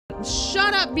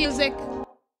Shut up, music.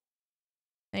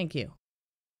 Thank you.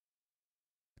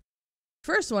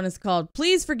 First one is called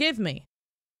Please Forgive Me.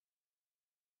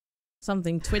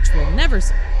 Something Twitch will never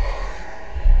say.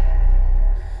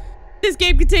 This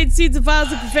game contains scenes of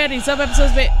violence and profanity. Some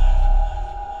episodes may...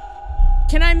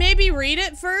 Can I maybe read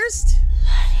it first?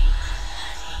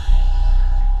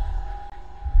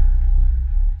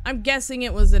 I'm guessing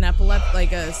it was an epilepsy,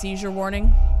 like a seizure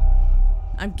warning.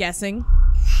 I'm guessing.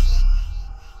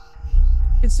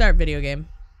 Good start, video game.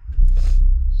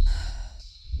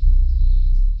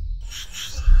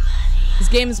 This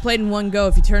game is played in one go.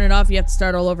 If you turn it off, you have to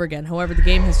start all over again. However, the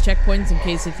game has checkpoints in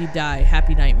case if you die.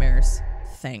 Happy nightmares.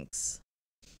 Thanks.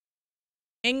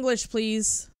 English,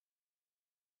 please.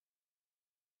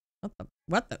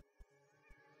 What the?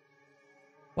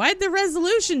 Why'd the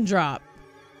resolution drop?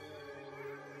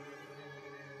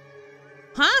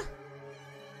 Huh?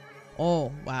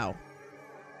 Oh, wow.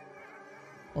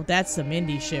 Well, that's some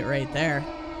indie shit right there.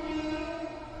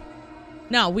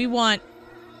 No, we want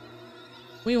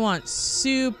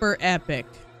super epic.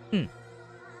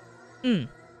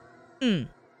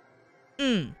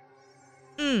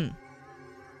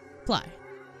 Play.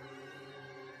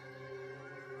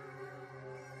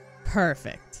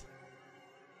 Perfect.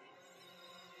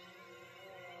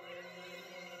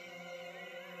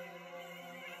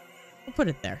 We'll put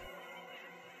it there.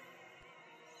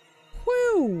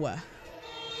 Whew.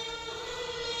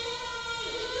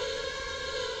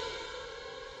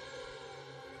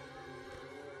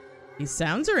 These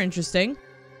sounds are interesting.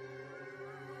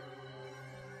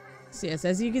 So yes,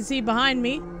 as you can see behind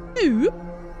me,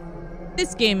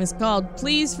 this game is called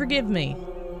Please Forgive Me.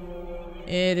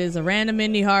 It is a random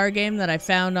indie horror game that I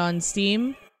found on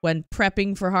Steam when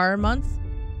prepping for Horror Month.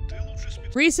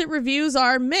 Recent reviews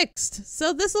are mixed,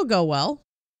 so this'll go well.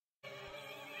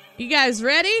 You guys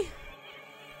ready?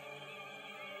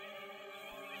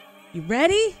 You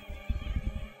ready?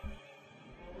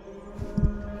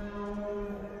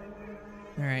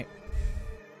 All right.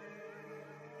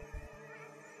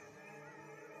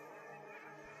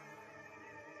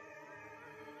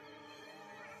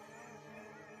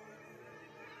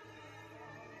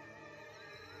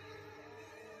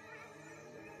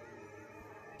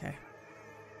 Okay. I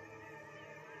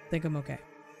think I'm okay.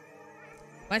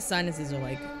 My sinuses are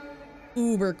like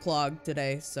uber clogged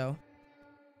today, so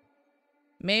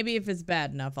maybe if it's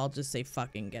bad enough, I'll just say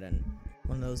fucking get in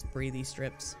one of those breathy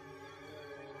strips.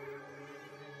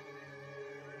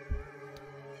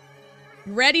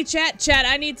 Ready, chat? Chat,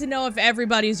 I need to know if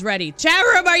everybody's ready. Chat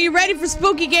room, are you ready for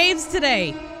spooky games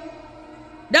today?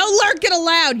 No lurking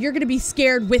allowed. You're gonna be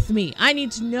scared with me. I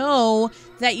need to know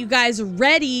that you guys are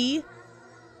ready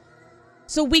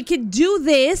so we can do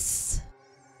this.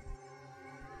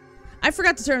 I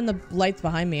forgot to turn the lights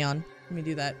behind me on. Let me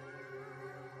do that.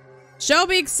 Show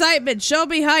me excitement. Show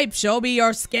me hype. Show me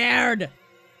you're scared.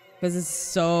 Because it's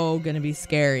so gonna be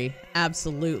scary.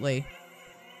 Absolutely.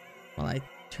 Well, I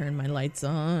turn my lights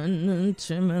on.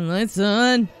 Turn my lights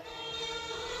on.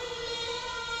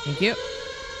 Thank you.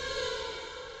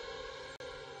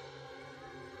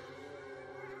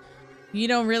 You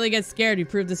don't really get scared. You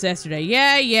proved this yesterday.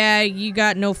 Yeah, you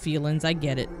got no feelings. I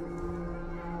get it.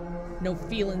 No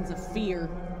feelings of fear.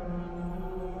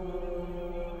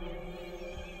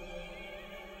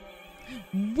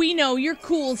 We know you're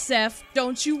cool, Seth.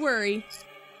 Don't you worry.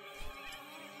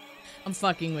 I'm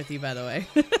fucking with you, by the way.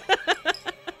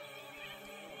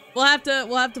 We'll have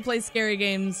to play scary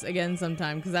games again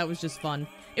sometime, because that was just fun.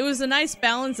 It was a nice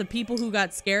balance of people who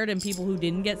got scared and people who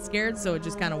didn't get scared, so it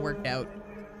just kind of worked out.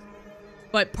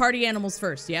 But party animals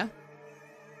first, yeah?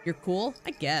 You're cool?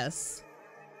 I guess.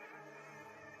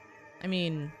 I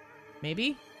mean,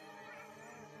 maybe?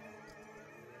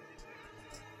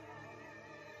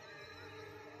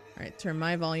 Alright, turn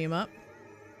my volume up.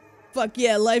 Fuck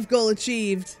yeah, life goal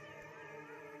achieved.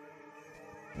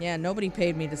 Yeah, nobody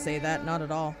paid me to say that, not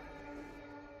at all.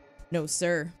 No,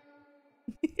 sir.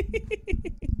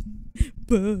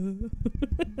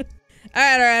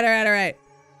 Alright.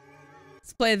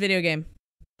 Let's play the video game.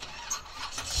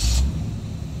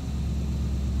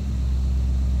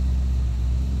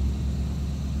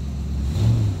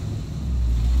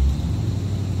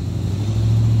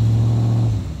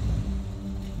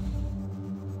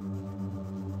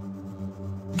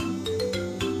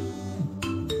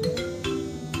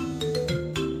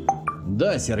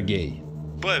 Да, Сергей.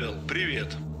 Павел,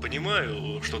 привет.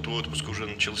 Понимаю, что твой отпуск уже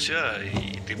начался,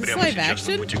 и ты прямо сейчас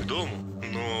на пути к дому,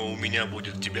 но у меня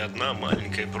будет к тебе одна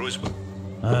маленькая просьба.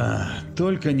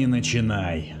 Только не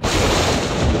начинай.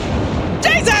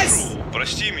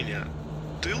 Прости меня.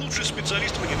 Ты лучший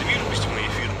специалист по недвижимости в моей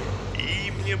фирме,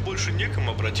 и мне мне больше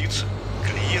некому обратиться.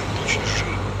 Клиент очень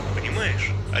жирный,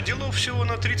 понимаешь? А делов всего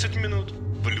на 30 минут.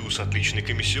 Плюс отличные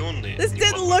комиссионные. This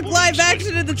didn't look live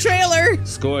action in the trailer.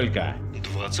 Сколько?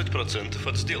 20%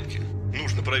 от сделки.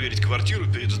 Нужно проверить квартиру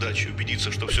перед сдачей,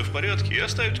 убедиться, что все в порядке, и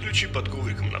оставить ключи под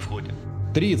ковриком на входе.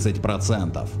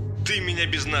 30%. Ты меня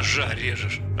без ножа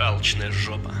режешь, алчная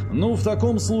жопа. Ну, в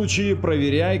таком случае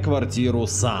проверяй квартиру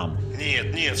сам.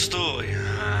 Нет, стой.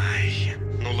 Ай,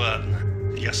 ну ладно,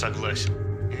 я согласен.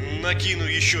 Накину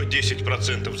еще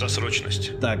 10% за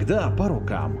срочность. Тогда по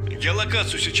рукам. Я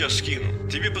локацию сейчас скину.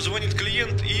 Тебе позвонит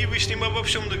клиент, и вы с ним обо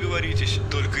всем договоритесь.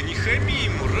 Только не хами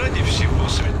ему ради всего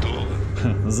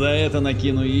святого. За это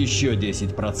накину еще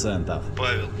 10%.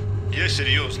 Павел, я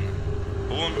серьезно.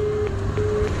 Он...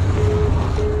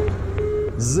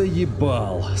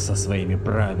 Заебал со своими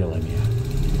правилами.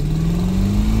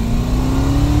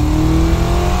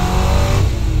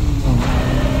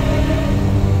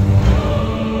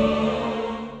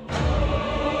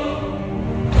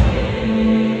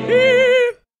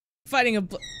 Fighting a...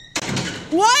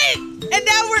 What? And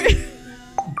now we're...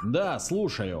 Да,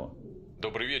 слушаю.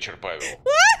 Добрый вечер, Павел.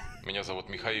 Меня зовут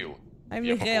Михаил.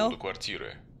 Я по поводу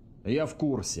квартиры. Я в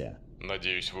курсе.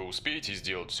 Надеюсь, вы успеете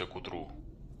сделать все к утру.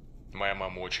 Моя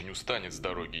мама очень устанет с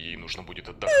дороги, ей нужно будет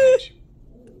отдохнуть.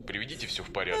 Приведите все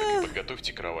в порядок и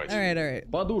подготовьте кровать.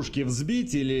 Подушки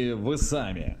взбить или вы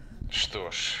сами? Что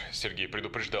ж, Сергей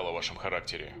предупреждал о вашем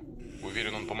характере.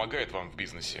 Уверен, он помогает вам в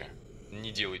бизнесе.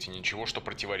 Не делайте ничего, что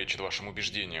противоречит вашим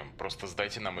убеждениям. Просто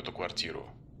сдайте нам эту квартиру.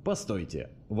 Постойте,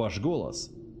 ваш голос,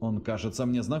 он кажется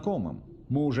мне знакомым.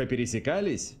 Мы уже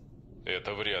пересекались?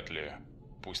 Это вряд ли.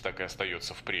 Пусть так и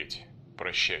остается впредь.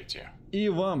 Прощайте. И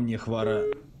вам не хвора...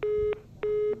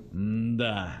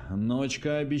 Да,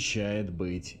 ночка обещает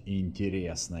быть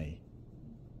интересной.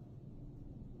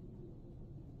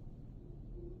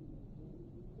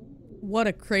 What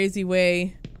a crazy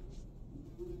way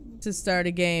to start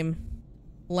a game.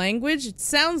 Language? It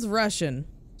sounds Russian,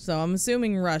 so I'm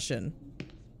assuming Russian.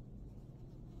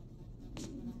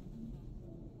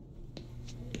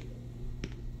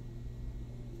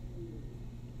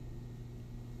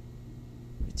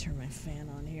 Let me turn my fan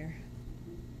on here.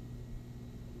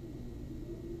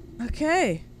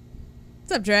 Okay.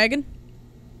 What's up, Dragon?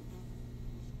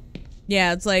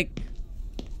 Yeah, it's like...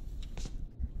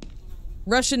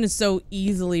 Russian is so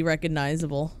easily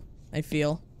recognizable, I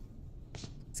feel.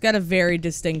 It's got a very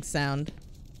distinct sound.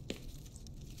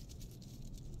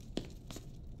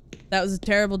 That was a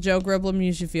terrible joke, Rublum.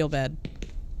 You should feel bad.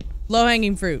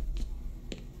 Low-hanging fruit.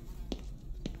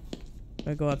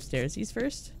 Do I go upstairs these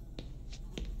first?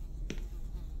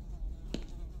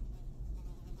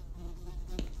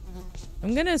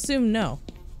 I'm gonna assume no.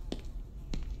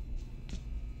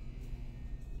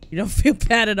 You don't feel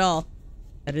bad at all.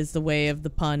 That is the way of the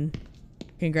pun.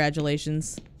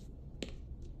 Congratulations.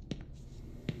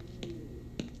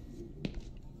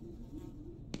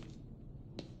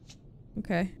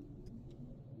 Okay.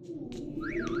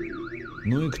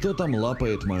 Ну и кто там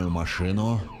лапает мою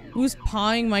машину? Who's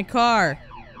pawing my car?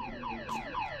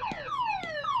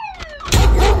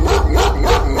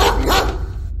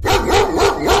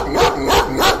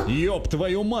 Ёб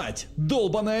твою мать!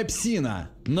 Долбаная псина!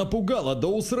 Напугала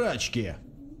до усрачки!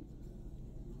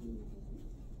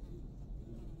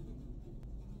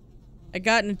 I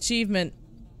got an achievement.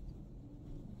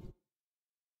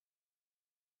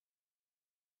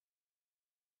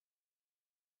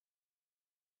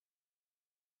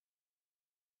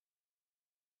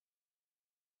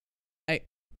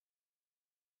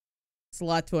 It's a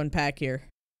lot to unpack here.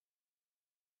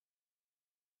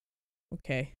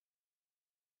 Okay.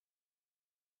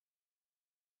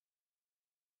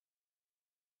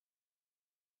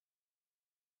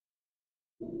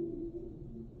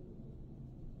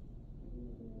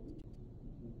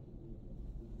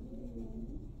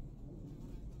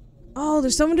 Oh,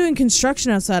 there's someone doing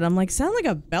construction outside. I'm like, sound like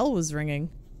a bell was ringing.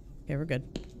 Okay, we're good.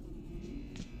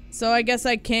 So I guess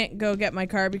I can't go get my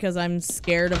car because I'm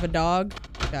scared of a dog.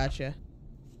 Gotcha.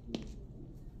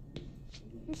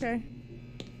 Okay.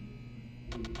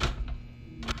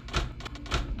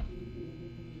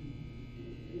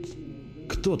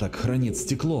 Кто так хранит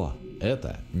стекло?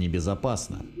 Это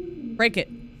небезопасно. Break it.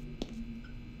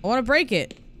 I want to break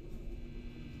it.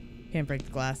 Can't break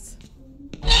the glass.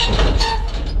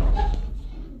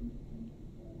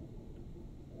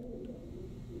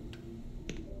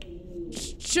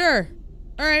 Sure.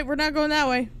 Alright, we're not going that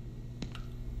way.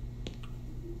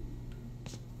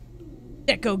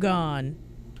 Echo gone.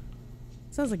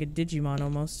 Sounds like a Digimon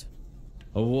almost.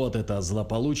 Вот это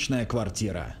злополучная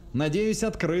квартира. Надеюсь,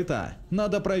 открыта.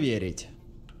 Надо проверить.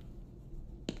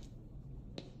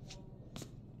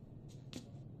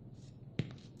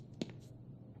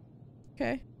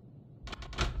 Okay.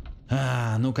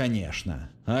 А, ну конечно.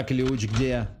 А ключ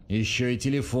где? Еще и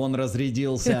телефон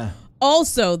разрядился.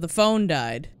 Also, the phone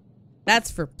died.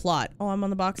 That's for plot. Oh, I'm on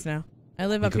the box now. I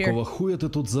live up here. Какого хуя ты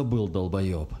тут забыл,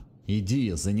 долбоеб?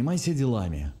 Иди, занимайся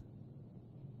делами.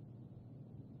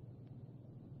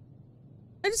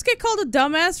 I just get called a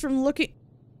dumbass from looking...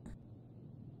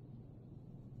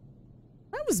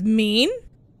 That was mean.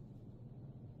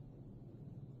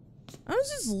 I was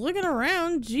just looking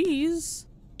around, jeez.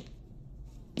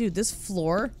 Dude, this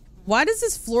floor... Why does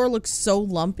this floor look so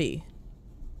lumpy?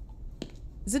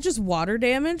 Is it just water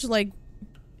damage? Like...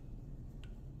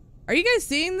 Are you guys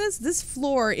seeing this? This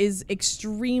floor is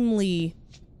extremely...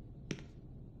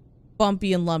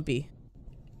 bumpy and lumpy.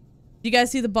 Do you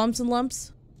guys see the bumps and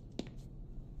lumps?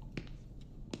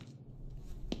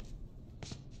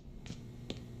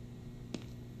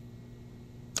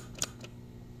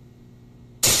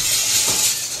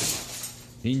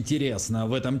 Интересно,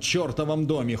 в этом чертовом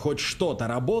доме хоть что-то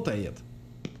работает?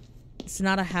 It's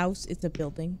not a house, it's a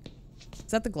building. Is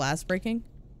that the glass breaking?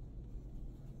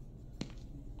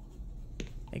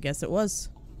 I guess it was.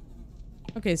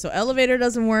 Okay, so elevator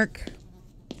doesn't work.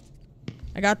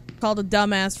 I got called a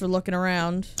dumbass for looking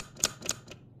around.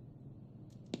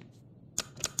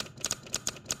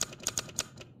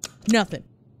 Nothing.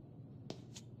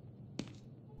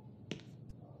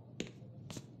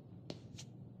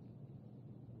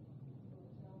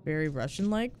 Very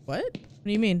Russian-like? What? What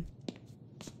do you mean?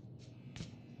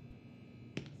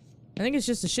 I think it's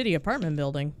just a shitty apartment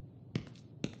building.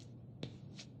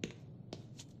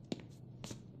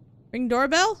 Ring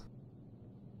doorbell?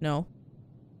 No.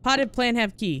 Potted plant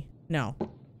have key? No.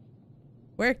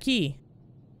 Where key?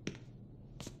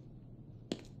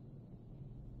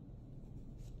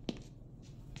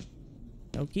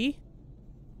 No key?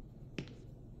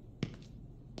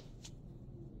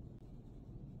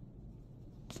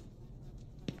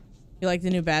 You like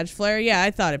the new badge flare? Yeah, I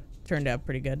thought it turned out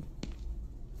pretty good.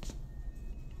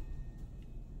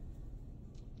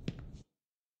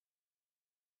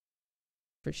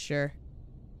 For sure.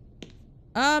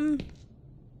 God,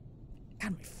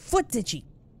 my foot's itchy.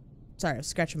 Sorry, I was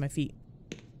scratching my feet.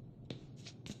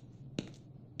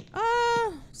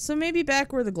 So maybe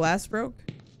back where the glass broke?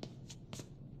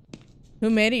 Who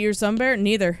made it? Your sunbear?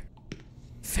 Neither.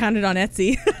 Found it on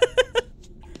Etsy.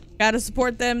 Gotta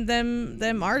support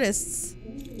them artists.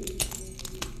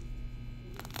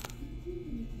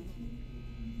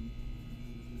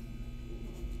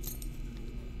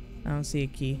 I don't see a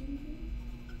key.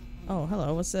 Oh,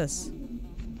 hello, what's this?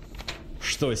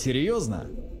 Что, серьезно?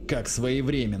 Как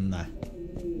своевременно.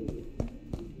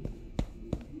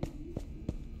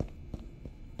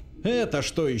 Это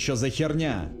что еще за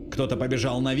херня? Кто-то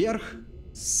побежал наверх?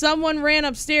 Someone ran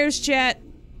upstairs, chat.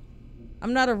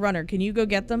 I'm not a runner. Can you go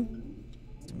get them?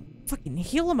 Fucking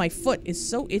heel of my foot is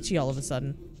so itchy all of a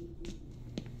sudden.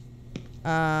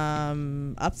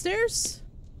 Upstairs?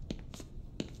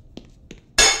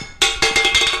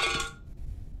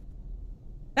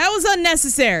 That was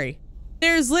unnecessary.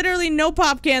 There's literally no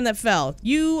pop can that fell.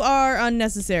 You are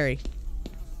unnecessary.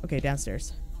 Okay,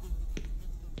 downstairs.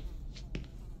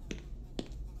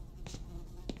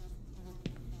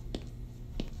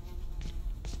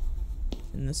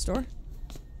 In the store?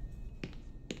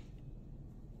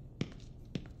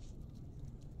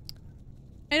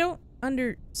 I don't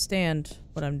understand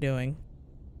what I'm doing.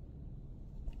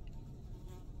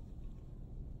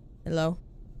 Hello?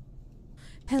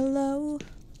 Hello?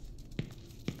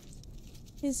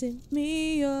 Is it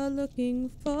me you're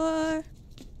looking for?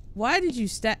 Why did you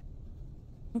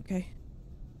Okay.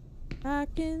 I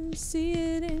can see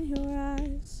it in your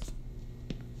eyes.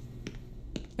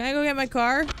 Can I go get my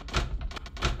car?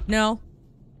 No.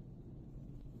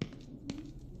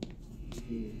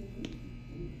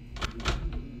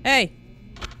 Hey.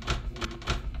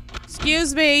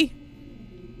 Excuse me.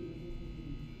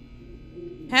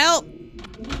 Help.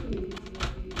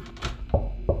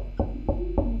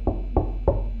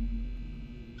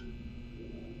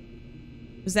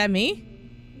 Was that me?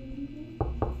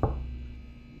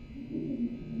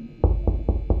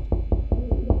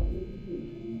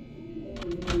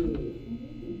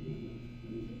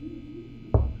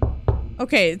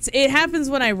 Okay, it happens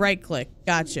when I right click.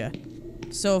 Gotcha.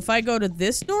 So if I go to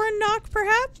this door and knock,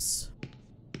 perhaps?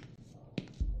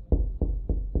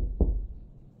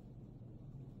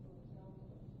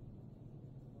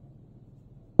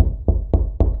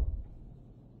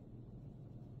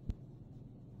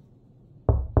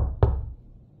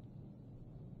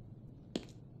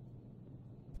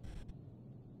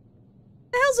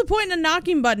 The hell's the point in a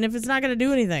knocking button if it's not gonna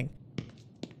do anything?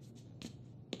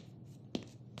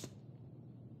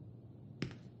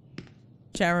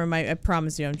 Chat room, I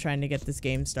promise you I'm trying to get this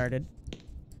game started.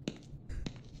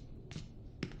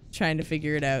 Trying to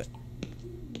figure it out.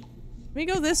 Let me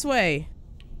go this way.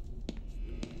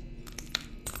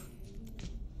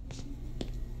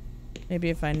 Maybe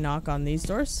if I knock on these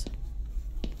doors.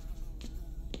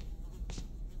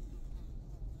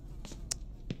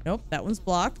 Nope, that one's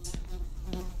blocked.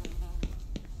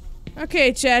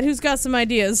 Okay, Chad, who's got some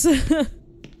ideas?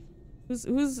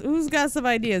 Who's got some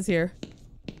ideas here?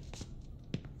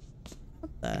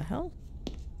 What the hell?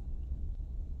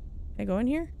 Can I go in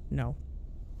here? No.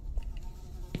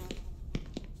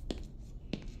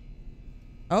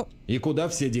 Oh. И куда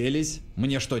все делись?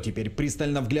 Мне что, теперь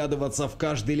пристально вглядываться в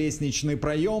каждый лестничный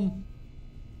проем?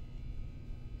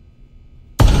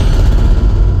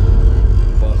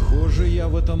 Похоже, я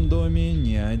в этом доме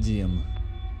не один.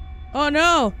 Oh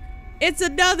no! It's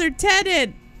another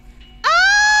tenant! Ah!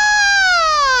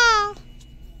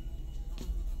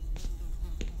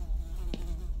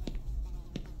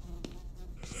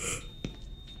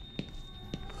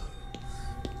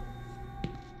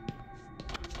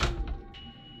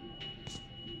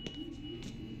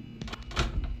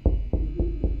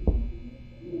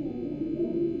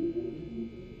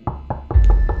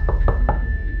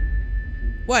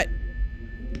 What?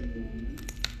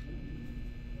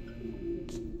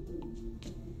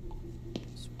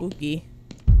 Spooky.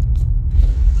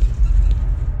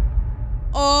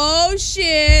 Oh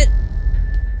shit!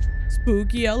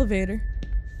 Spooky elevator.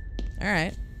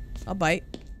 Alright. I'll bite.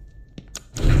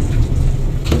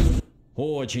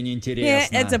 Очень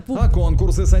интересно. Это А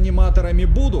конкурсы с аниматорами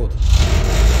будут?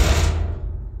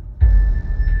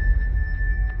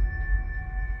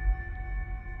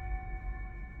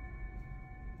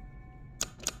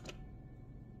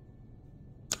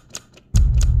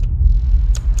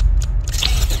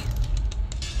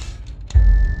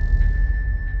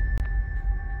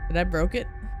 Did I broke it?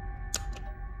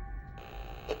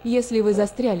 Если вы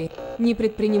застряли, не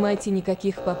предпринимайте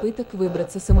никаких попыток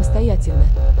выбраться самостоятельно.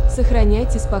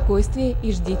 Сохраняйте спокойствие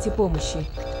и ждите помощи.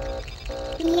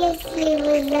 Если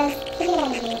вы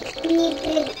застряли, не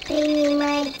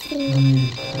предпринимайте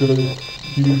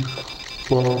никаких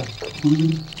попыток.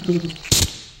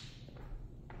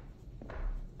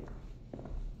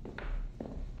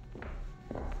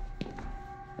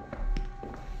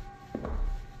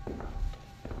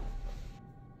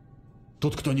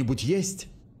 Тут кто-нибудь есть?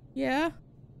 Yeah.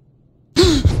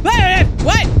 What?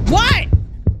 What?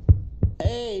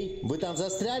 Эй, вы там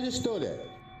застряли, что ли?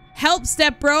 Help,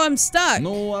 step bro, I'm stuck.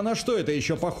 Ну, а на что это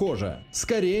еще похоже?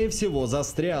 Скорее всего,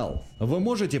 застрял. Вы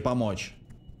можете помочь?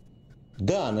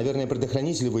 Да, наверное,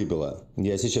 предохранитель выбило.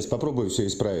 Я сейчас попробую все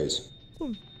исправить.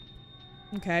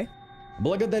 Okay.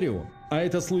 Благодарю. А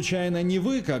это случайно не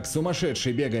вы, как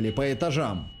сумасшедшие, бегали по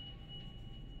этажам?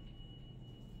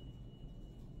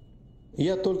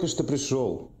 Я только что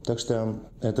пришел, так что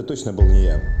это точно был не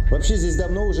я. Вообще здесь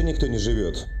давно уже никто не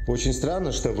живет. Очень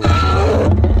странно, что вы...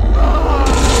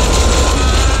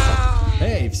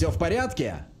 Эй, все в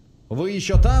порядке? Вы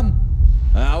еще там?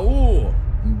 Ау!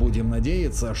 Будем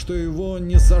надеяться, что его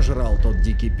не сожрал тот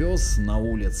дикий пес на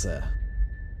улице.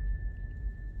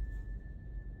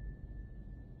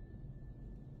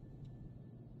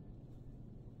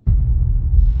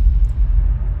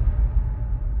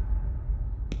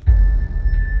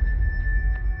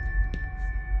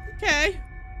 Okay.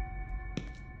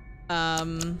 Ah!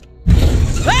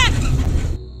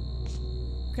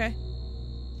 Okay.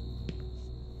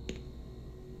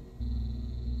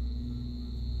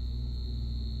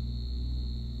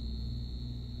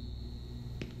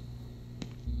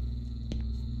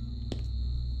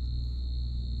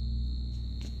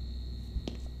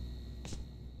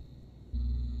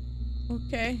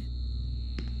 Okay.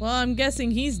 Well, I'm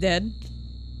guessing he's dead.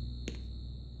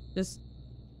 Just...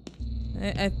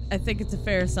 I think it's a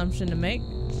fair assumption to make.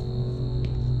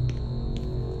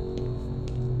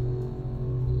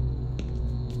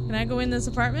 Can I go in this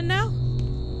apartment now?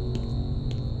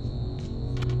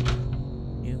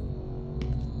 Ew.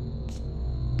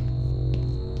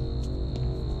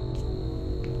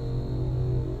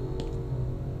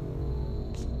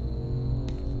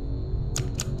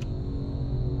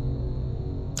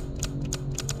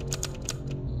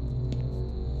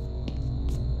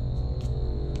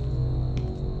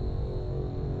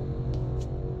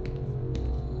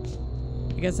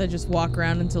 I guess I just walk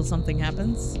around until something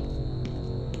happens.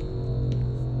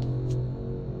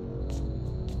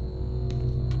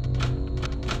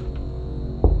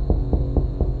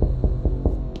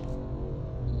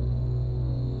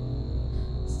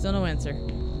 Still no answer.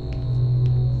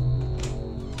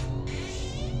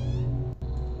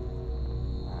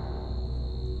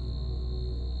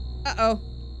 Uh-oh.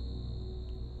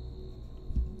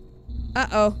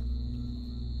 Uh-oh.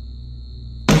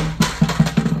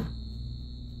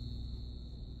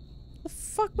 The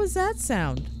fuck was that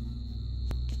sound?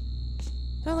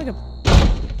 Sound like a...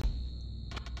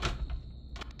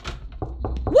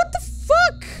 What the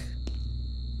fuck?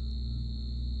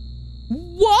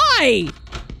 Why?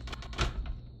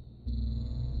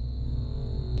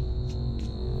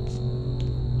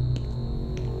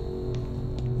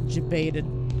 Debated.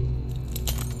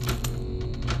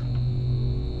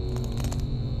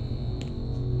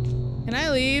 Can I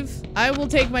leave? I will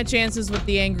take my chances with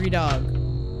the angry dog.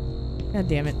 God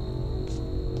damn it.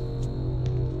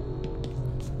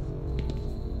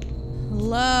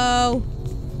 Hello?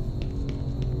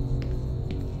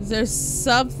 Is there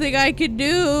something I could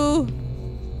do?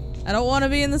 I don't want to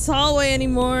be in this hallway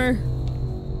anymore.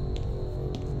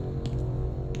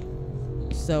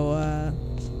 So,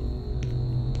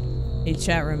 hey,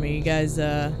 chat room, are you guys,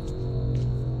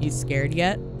 you scared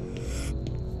yet?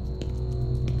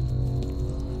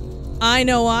 I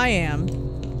know I am.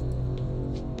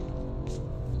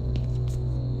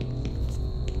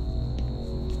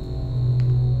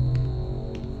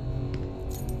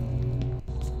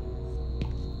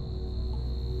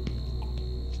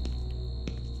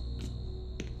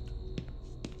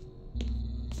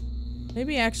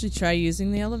 Maybe actually try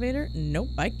using the elevator? Nope,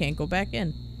 I can't go back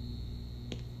in.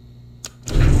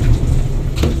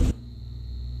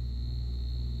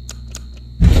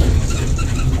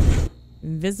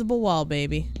 Invisible wall,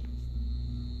 baby.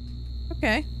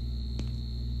 Okay.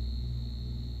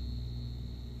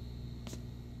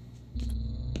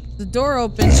 The door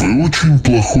opens. Вы очень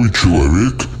плохой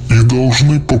человек и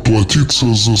должны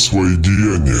поплатиться за свои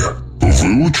деяния.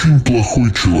 Вы очень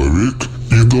плохой человек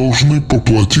и должны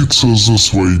поплатиться за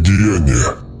свои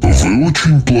деяния. Вы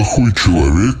очень плохой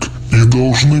человек и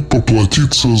должны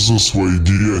поплатиться за свои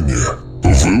деяния.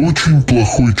 Вы очень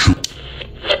плохой человек.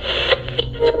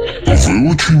 Вы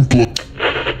очень плохой.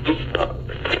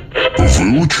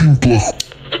 Вы очень плохой.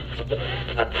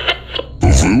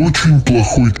 Вы очень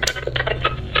плохой.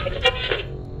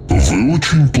 Вы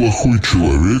очень плохой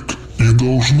человек и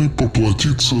должны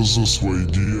поплатиться за свои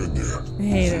деяния.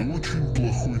 Вы очень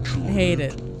плохой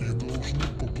человек и должны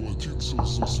поплатиться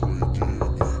за свои деяния.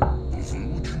 Вы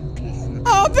очень плохой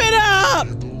человек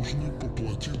и должны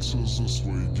поплатиться за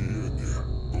свои деяния.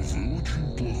 Вы очень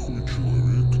плохой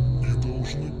человек и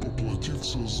должны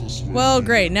поплатиться за свои деяния. Well,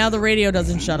 great. Now the radio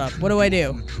doesn't shut up. What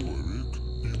do?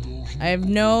 I have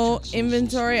no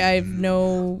inventory. I have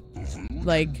no,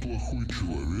 like,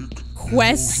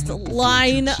 quest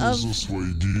line of...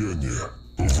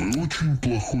 Вы очень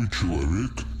плохой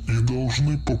человек и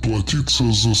должны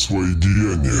поплатиться за свои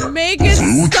деяния.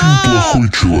 Вы очень плохой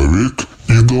человек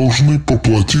и должны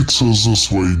поплатиться за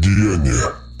свои деяния.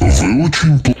 Вы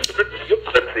очень плохой.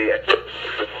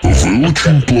 Вы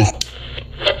очень плохой.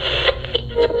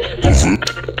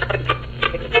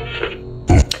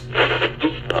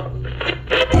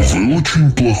 Вы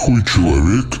очень плохой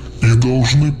человек и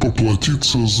должны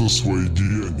поплатиться за свои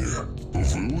деяния. Вы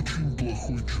очень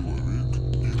плохой человек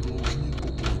и должны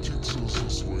поплатиться за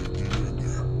свои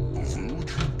деяния. Вы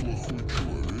очень плохой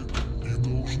человек и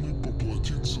должны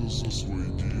поплатиться за свои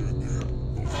деяния.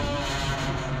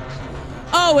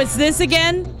 Oh, it's this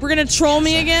again? We're gonna troll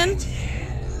me again?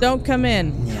 Don't come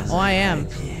in. Oh, I am.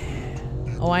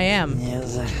 Oh, I am.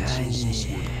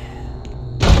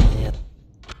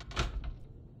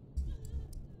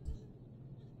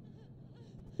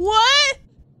 What?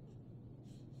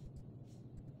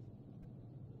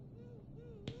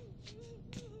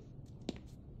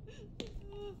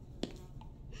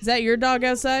 Is that your dog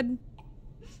outside?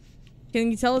 Can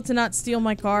you tell it to not steal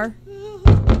my car?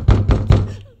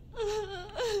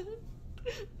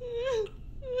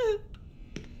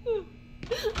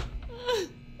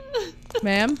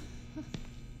 Ma'am?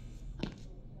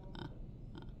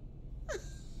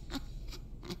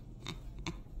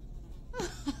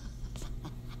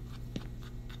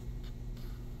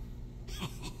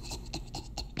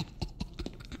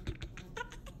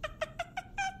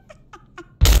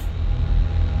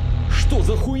 Что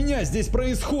за хуйня здесь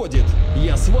происходит?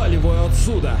 Я сваливаю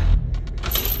отсюда.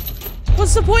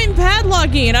 What's the point in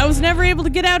padlocking it? I was never able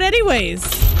to get out anyways.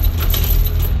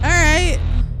 Alright.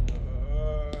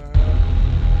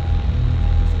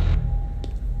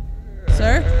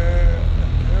 Sir?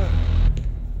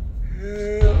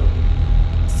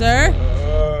 Sir?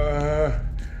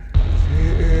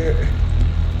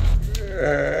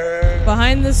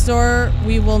 Behind this door,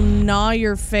 we will gnaw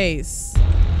your face.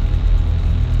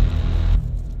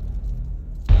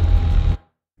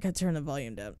 Gotta turn the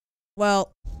volume down.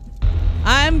 Well,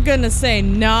 I'm gonna say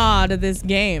nah to this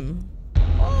game.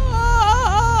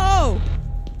 Oh!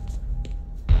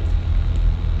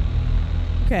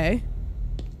 Okay.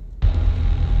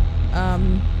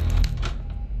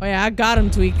 Oh yeah, I got him,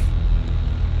 Tweak.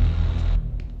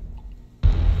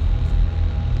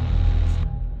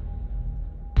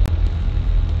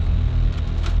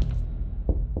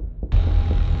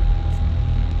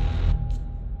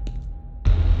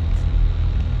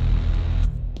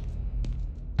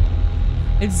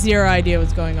 I have zero idea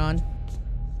what's going on.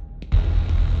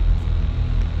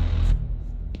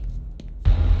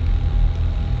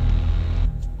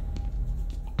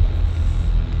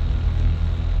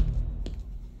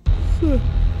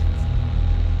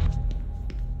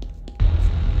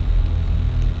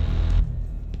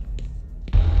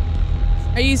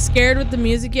 Are you scared with the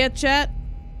music yet, chat?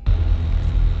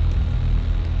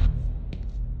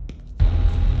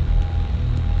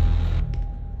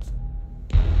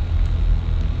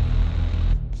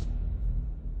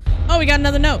 Oh, we got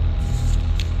another note.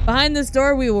 Behind this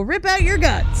door, we will rip out your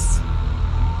guts.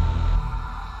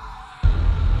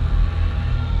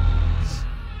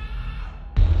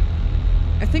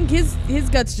 I think his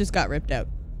guts just got ripped out.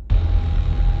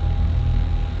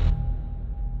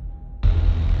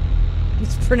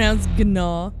 It's pronounced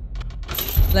gnaw.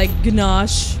 Like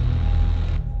ganache.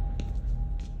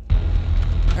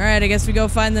 Alright, I guess we go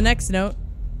find the next note.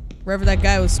 Wherever that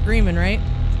guy was screaming, right?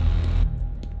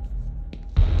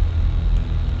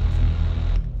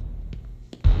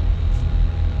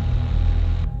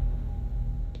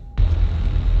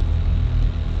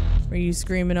 Were you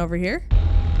screaming over here?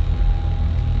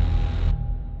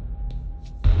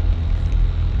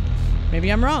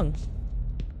 Maybe I'm wrong.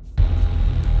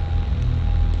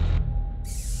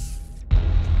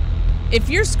 If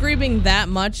you're screaming that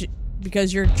much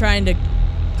because you're trying to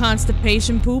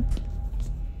constipation poop,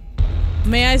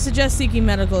 may I suggest seeking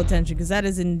medical attention, because that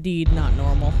is indeed not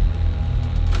normal.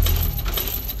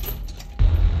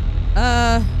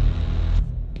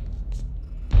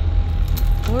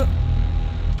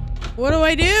 What do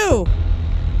I do?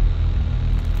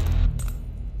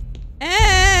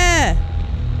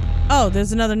 Oh,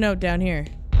 there's another note down here.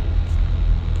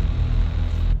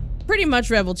 Pretty much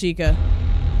Rebel Chica.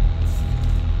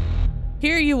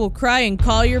 Here you will cry and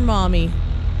call your mommy.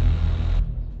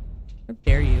 How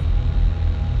dare you?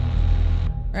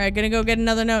 Alright, gonna go get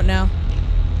another note now.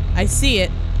 I see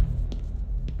it.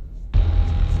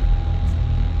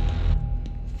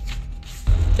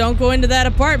 Don't go into that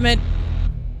apartment.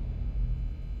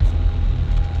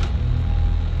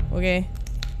 Okay.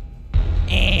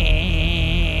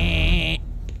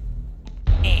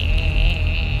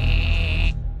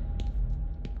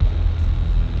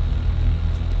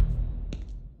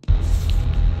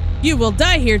 You will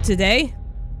die here today.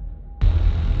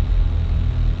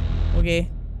 Okay.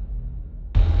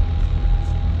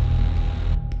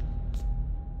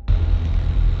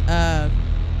 I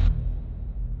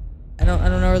don't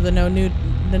know where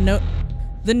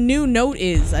the new note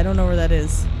is. I don't know where that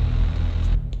is.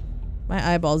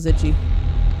 My eyeball's itchy.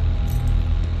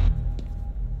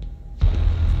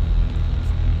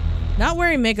 Not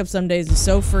wearing makeup some days is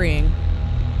so freeing.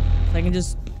 I can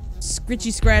just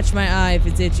scritchy scratch my eye if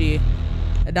it's itchy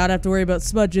and not have to worry about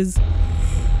smudges.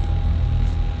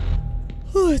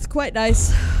 Oh, it's quite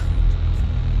nice.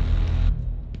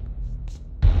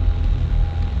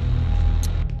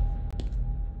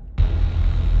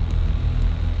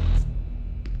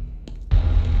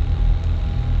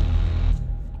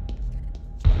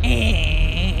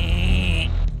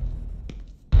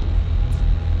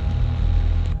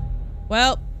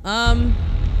 Well,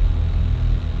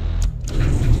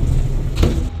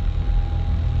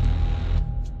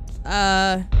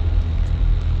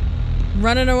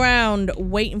 running around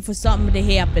waiting for something to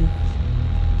happen.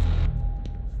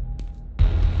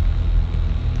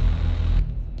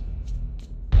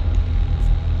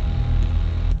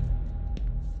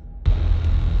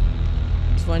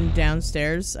 There's one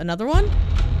downstairs. Another one?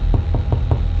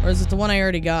 Or is it the one I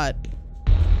already got?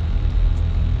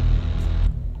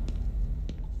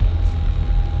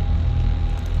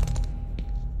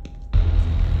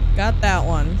 Got that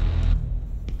one.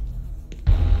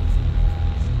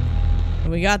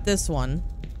 And we got this one.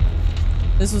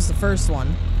 This was the first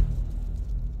one.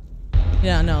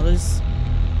 Yeah, no, there's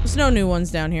no new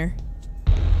ones down here.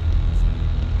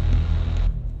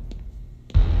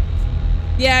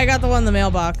 Yeah, I got the one in the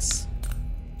mailbox.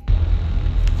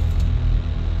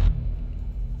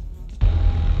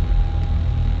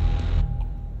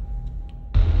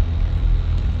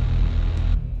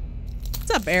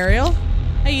 What's up, Ariel?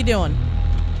 How you doing?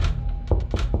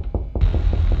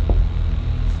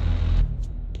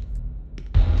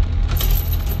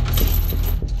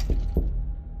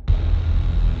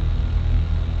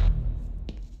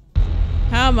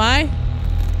 I?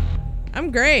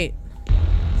 I'm great.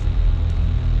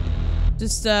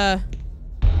 Just,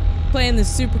 playing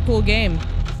this super cool game.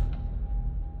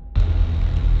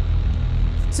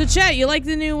 So chat, you like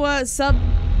the new, sub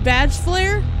badge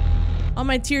flare? On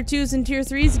my tier 2s and tier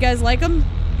 3s, you guys like them?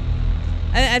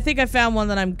 I think I found one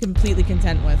that I'm completely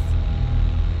content with.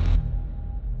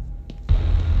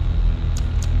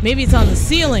 Maybe it's on the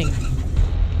ceiling.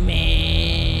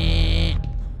 Meh.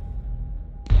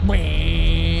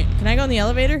 Meh. Can I go in the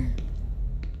elevator?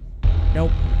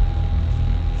 Nope.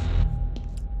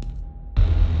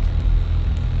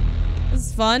 This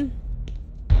is fun.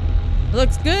 It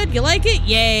looks good. You like it?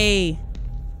 Yay.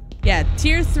 Yeah,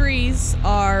 tier 3s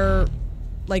are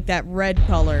like that red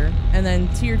color, and then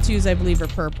tier 2s I believe are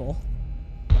purple.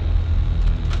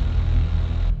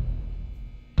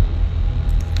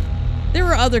 There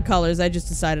were other colors, I just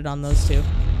decided on those two.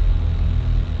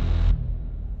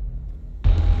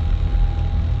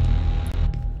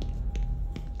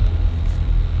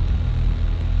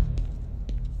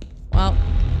 Well,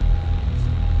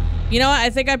 you know what? I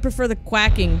think I prefer the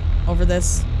quacking over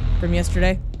this from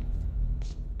yesterday.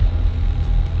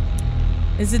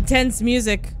 This intense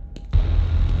music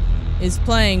is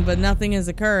playing, but nothing is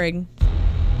occurring.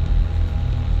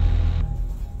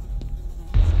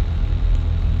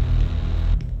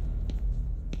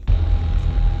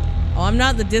 Oh, I'm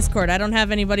not the Discord. I don't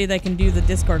have anybody that can do the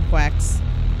Discord quacks.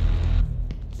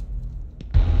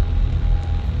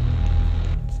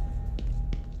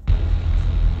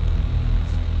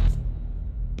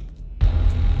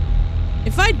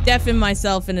 If I deafen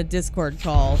myself in a Discord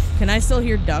call, can I still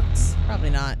hear ducks? Probably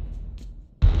not.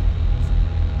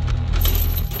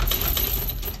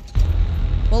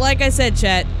 Well, like I said,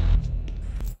 chat.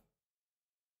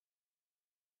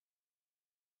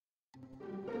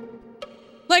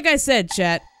 Like I said,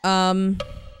 chat, I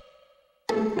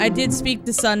did speak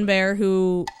to Sunbear,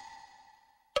 who,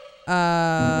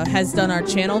 has done our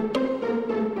channel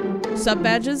sub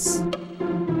badges,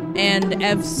 and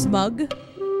Ev Smug.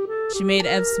 She made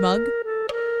Ev Smug.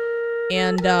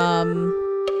 And,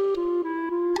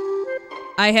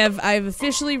 I've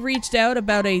officially reached out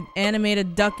about a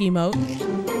animated duck emote.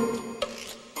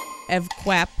 Ev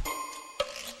Quap.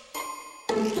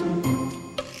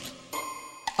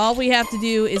 All we have to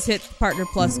do is hit the Partner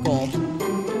Plus goal,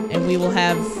 and we will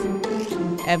have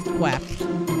Ev Quap.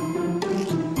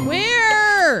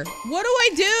 Where? What do I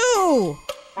do?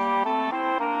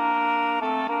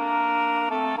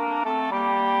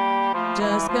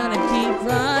 Just gonna keep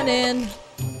running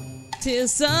till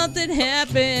something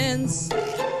happens.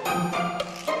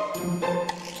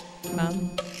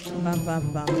 Bum, bum,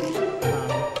 bum, bum,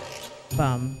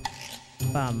 bum,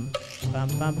 bum, bum,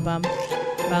 bum, bum,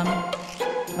 bum.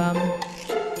 Bum,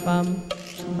 bum,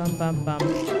 bum, bum, bum.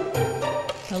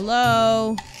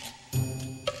 Hello?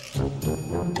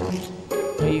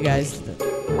 Oh, you guys. There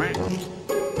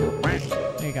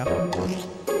you go.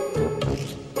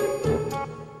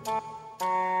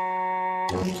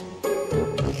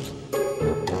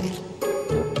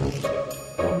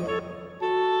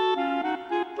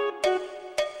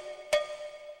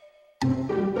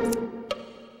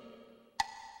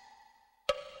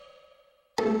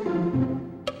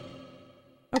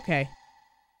 Okay.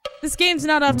 This game's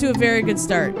not off to a very good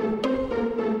start.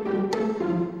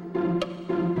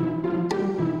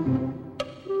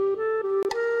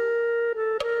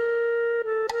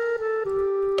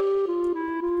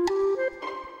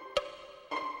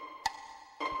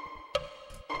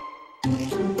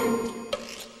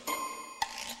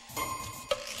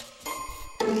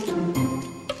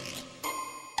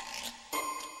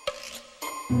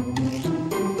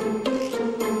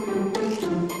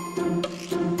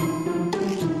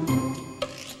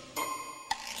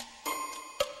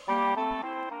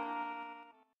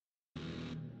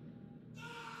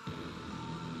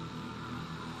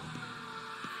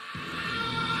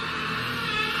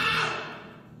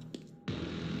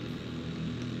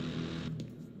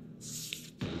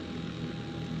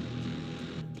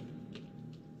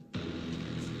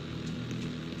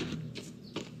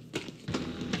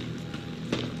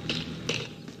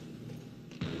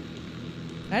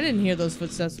 I didn't hear those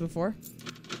footsteps before.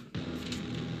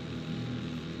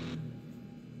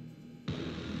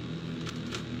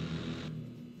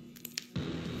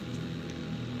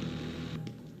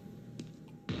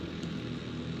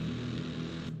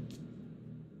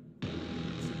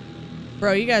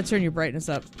 Bro, you gotta turn your brightness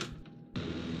up.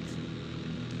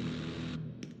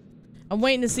 I'm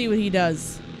waiting to see what he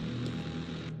does.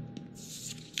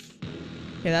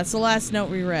 Okay, that's the last note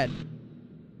we read.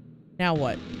 Now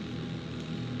what?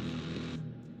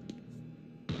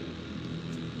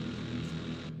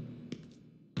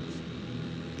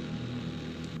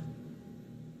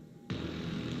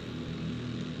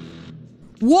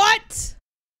 What?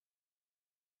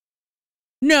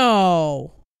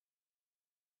 No.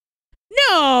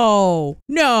 No.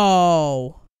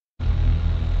 No.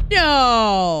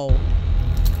 No.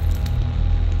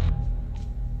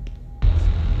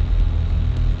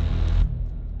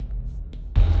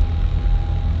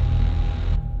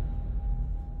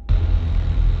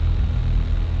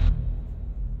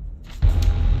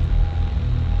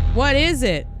 What is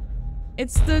it?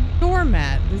 It's the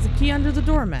doormat. There's a key under the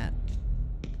doormat.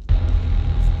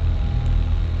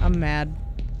 I'm mad.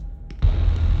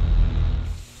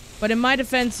 But in my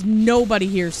defense, nobody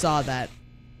here saw that.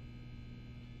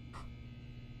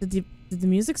 Did the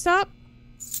music stop?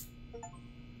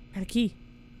 Got a key.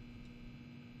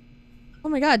 Oh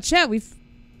my god, chat, we've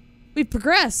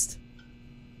progressed.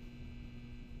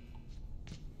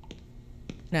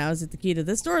 Now, is it the key to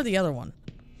this door or the other one?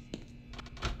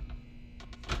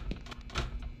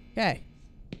 Okay.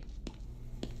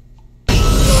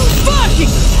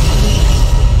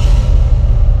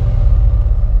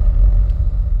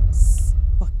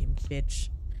 Fucking bitch.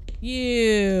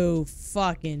 You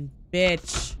fucking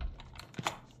bitch.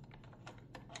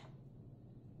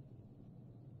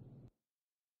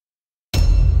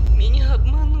 Меня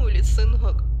обманули,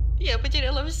 сынок. Я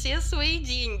потеряла все свои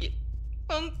деньги.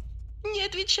 Он не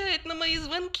отвечает на мои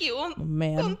звонки. Он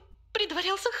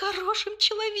притворялся хорошим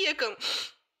человеком.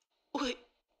 Ой,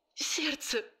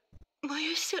 сердце.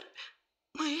 Мое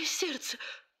сердце.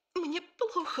 Мне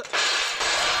плохо.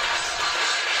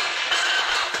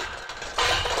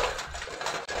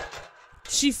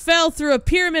 She fell through a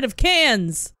pyramid of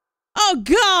cans. Oh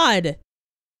God!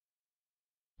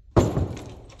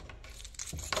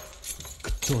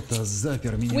 Кто-то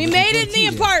запер меня We в made этой it in the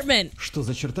apartment. Что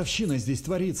за чертовщина здесь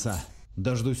творится?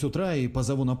 Дождусь утра и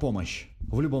позову на помощь.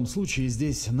 В любом случае,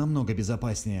 здесь намного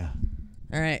безопаснее.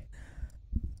 All right.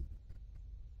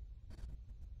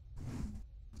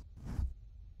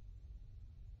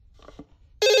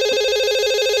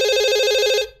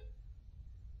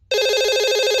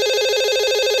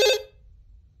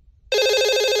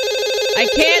 I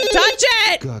can't touch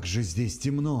it! Как же здесь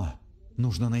темно.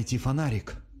 Нужно найти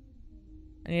фонарик.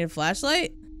 I need a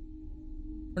flashlight?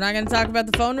 We're not gonna talk about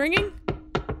the phone ringing?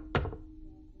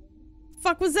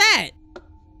 Fuck was that?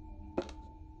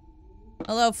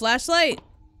 Hello, flashlight?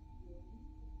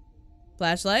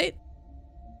 Flashlight?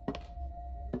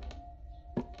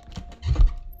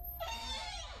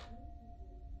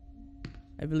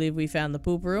 I believe we found the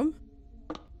poop room.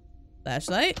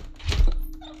 Flashlight?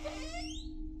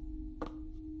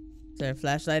 Is there a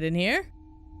flashlight in here?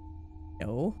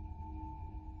 No.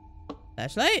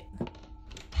 Flashlight?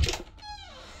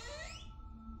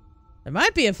 There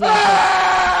might be a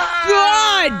flashlight.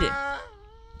 God!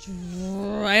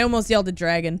 I almost yelled at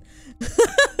dragon.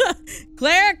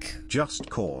 Cleric?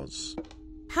 Just cause.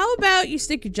 How about you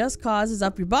stick your just causes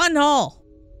up your buttonhole?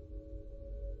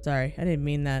 Sorry, I didn't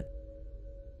mean that.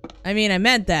 I mean, I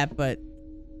meant that, but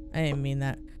I didn't mean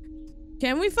that.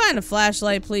 Can we find a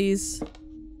flashlight, please?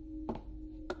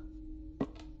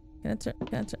 Can I turn?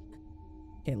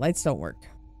 Okay, lights don't work.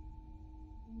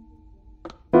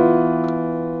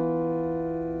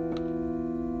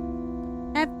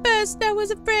 At first I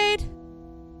was afraid.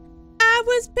 I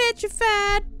was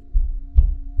petrified.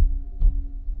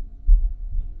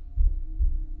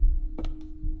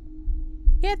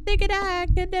 Kept thinking I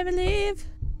could never live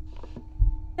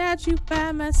without you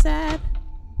by my side.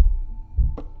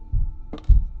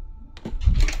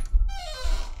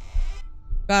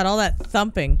 God, all that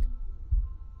thumping.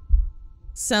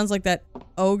 Sounds like that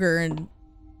ogre and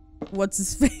what's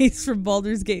his face from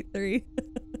Baldur's Gate 3.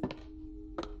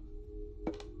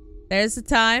 There's the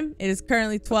time. It is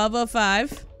currently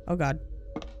 12:05. Oh God.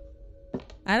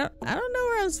 I don't know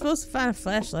where I'm supposed to find a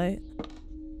flashlight.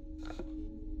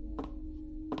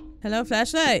 Hello,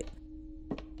 flashlight.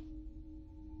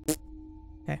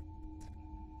 Okay.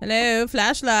 Hello,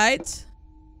 flashlight.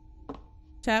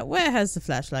 Chat, where has the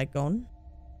flashlight gone?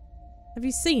 Have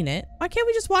you seen it? Why can't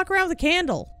we just walk around with a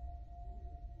candle?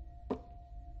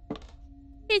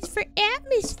 It's for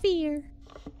atmosphere.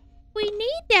 We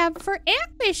need them for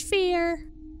atmosphere.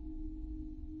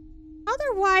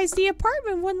 Otherwise, the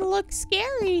apartment wouldn't look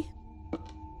scary.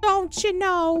 Don't you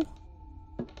know?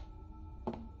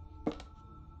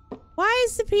 Why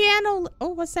is the piano... Oh,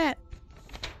 what's that?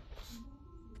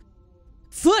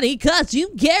 Funny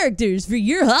costume characters for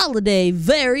your holiday.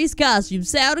 Various costumes.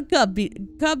 Sound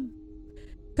accompaniment.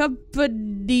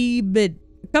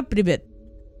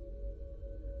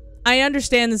 I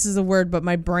understand this is a word, but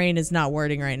my brain is not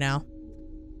wording right now.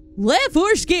 Laugh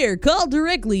or scare. Call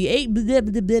directly.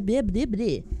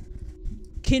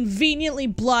 Conveniently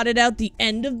blotted out the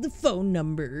end of the phone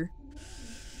number.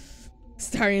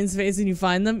 Starian's face when you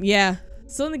find them? Yeah.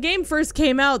 So when the game first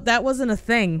came out, that wasn't a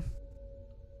thing.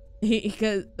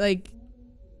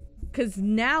 Cause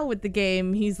now with the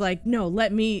game, he's like, no,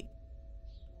 let me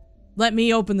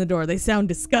open the door. They sound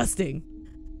disgusting.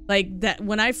 Like, that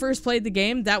when I first played the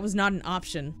game, that was not an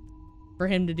option for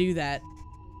him to do that.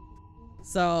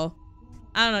 So,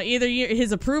 I don't know, either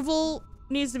his approval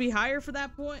needs to be higher for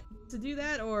that point to do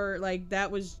that, or like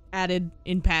that was added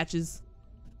in patches.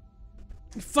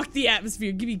 Fuck the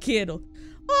atmosphere, give me a candle.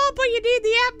 Oh, but you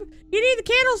need the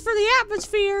candles for the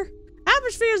atmosphere.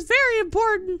 Atmosphere is very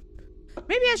important.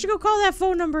 Maybe I should go call that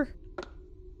phone number.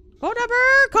 Phone number,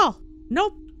 call.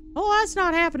 Nope. Oh, that's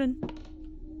not happening.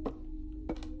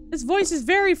 This voice is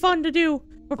very fun to do,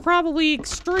 but probably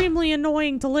extremely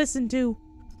annoying to listen to.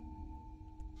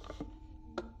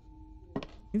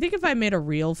 You think if I made a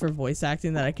reel for voice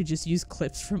acting that I could just use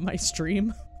clips from my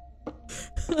stream?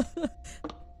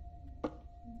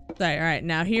 Alright,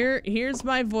 now here's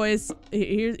my voice.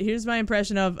 Here's my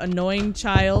impression of annoying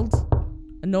child,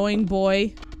 annoying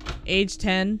boy, age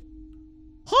 10.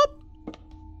 Hop!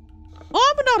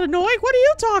 Oh, I'm not annoying. What are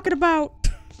you talking about?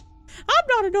 I'm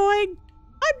not annoying.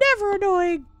 I'm never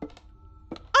annoying.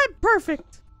 I'm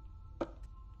perfect.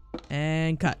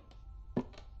 And cut.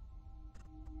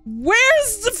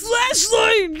 Where's the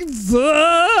flashlight?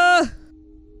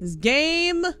 This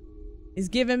game is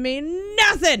giving me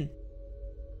nothing.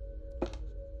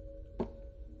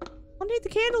 I'll need the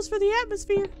candles for the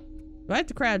atmosphere. Do I have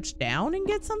to crouch down and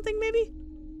get something, maybe?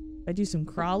 I do some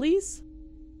crawlies?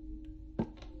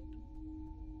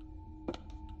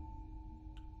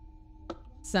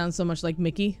 Sounds so much like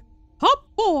Mickey. Hop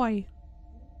boy!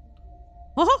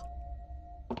 Uh-huh!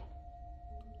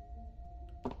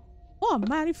 Oh, I'm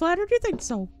mighty flattered you think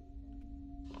so.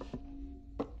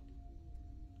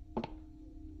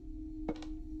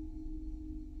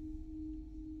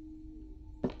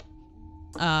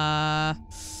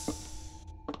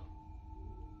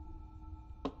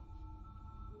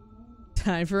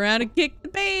 Time for round to kick the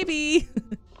baby.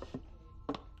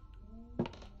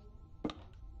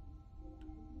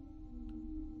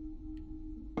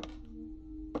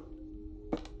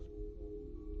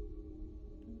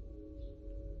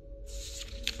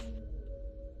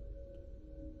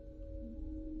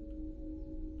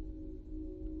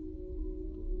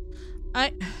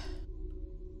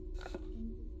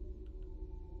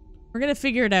 We're gonna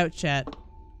figure it out, chat.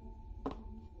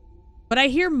 But I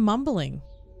hear mumbling.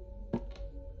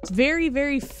 It's very,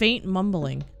 very faint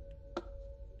mumbling.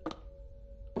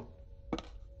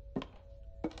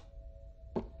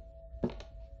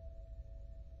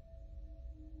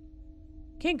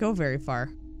 Can't go very far.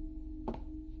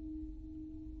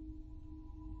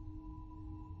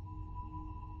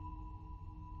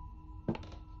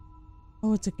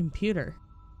 Oh, it's a computer.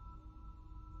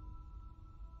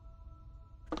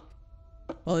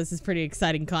 Well, this is pretty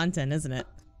exciting content, isn't it?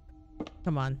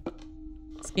 Come on.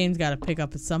 This game's gotta pick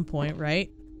up at some point,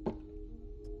 right?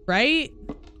 Right?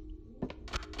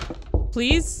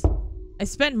 Please? I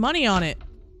spent money on it.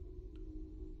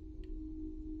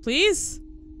 Please?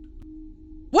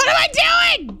 What am I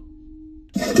doing?!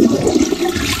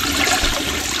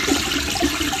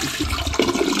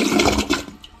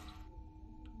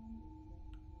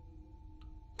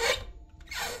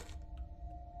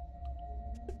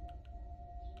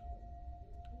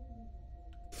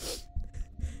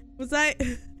 Was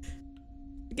the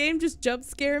game just jump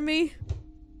scare me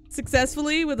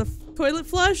successfully with a toilet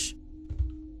flush?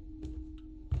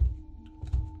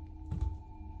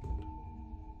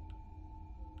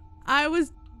 I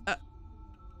was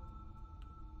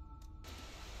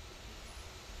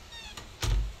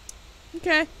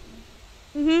okay.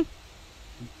 All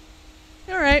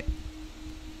right.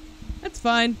 That's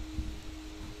fine.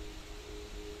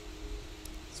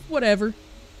 It's whatever.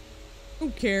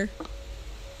 Don't care.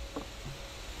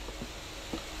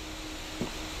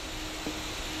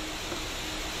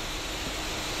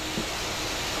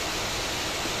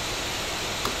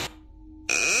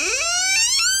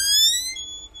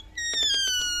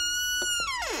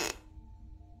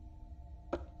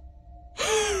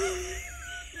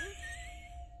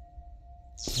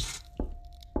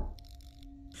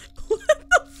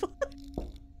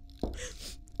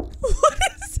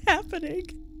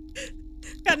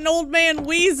 Got an old man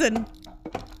wheezing.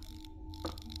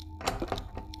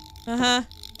 Uh-huh.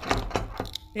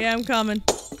 Yeah, I'm coming.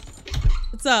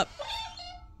 What's up?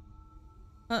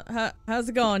 How's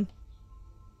it going?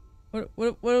 What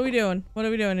are we doing? What are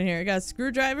we doing in here? I got a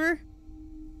screwdriver?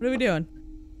 What are we doing?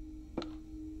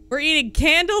 We're eating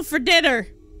candle for dinner.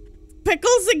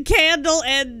 pickles and candle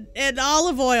and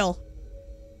olive oil.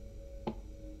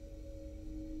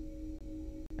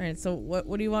 Alright, so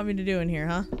what do you want me to do in here,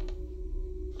 huh?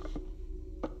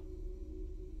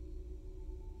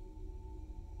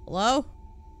 Hello?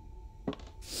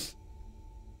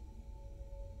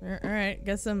 Alright,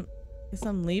 guess I'm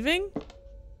leaving?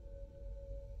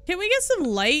 Can we get some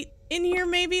light in here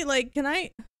maybe? Like, can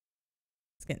I?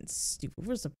 It's getting stupid.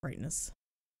 Where's the brightness?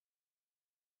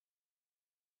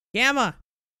 Gamma!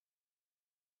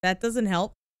 That doesn't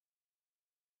help.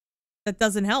 That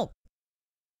doesn't help.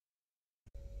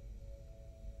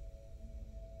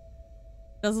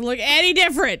 Doesn't look any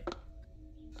different.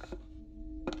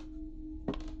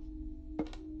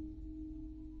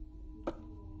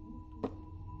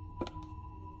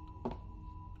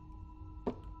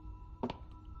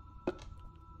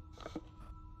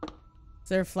 Is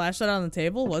there a flashlight on the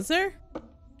table? Was there?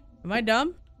 Am I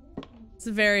dumb? It's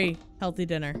a very healthy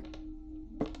dinner.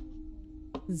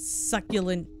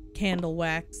 Succulent candle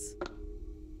wax.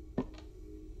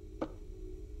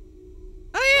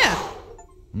 Oh yeah!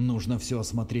 Нужно все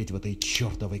осмотреть в этой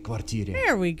чертовой квартире.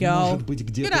 There we go. Может быть,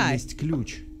 где-то есть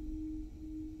ключ.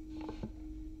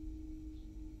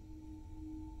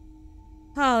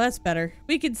 Oh, that's better.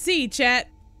 We can see, chat.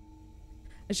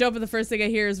 I show up and the first thing I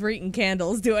hear is we're eating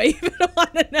candles. Do I even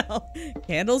want to know?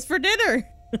 Candles for dinner.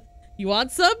 You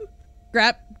want some?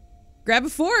 Grab a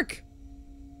fork.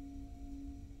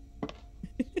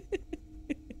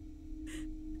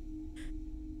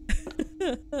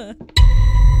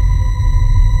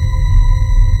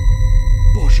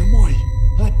 Боже мой!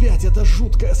 Опять эта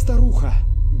жуткая старуха!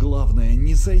 Главное,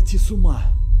 не сойти с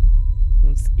ума.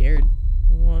 I'm scared.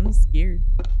 Oh, I'm scared.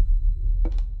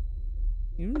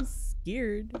 I'm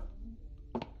scared.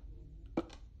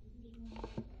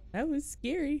 That was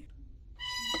scary.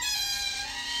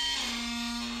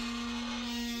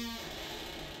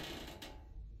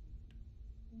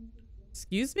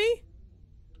 Excuse me?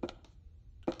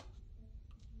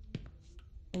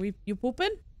 Are you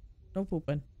pooping? No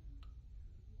pooping.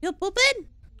 You pooping?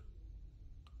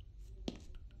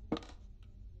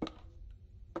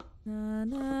 Na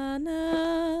na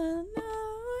na na.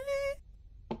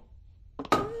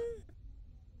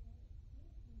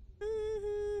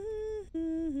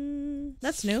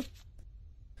 That's new.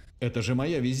 Это же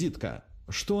моя визитка.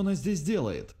 Что она здесь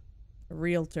делает?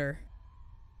 Realtor.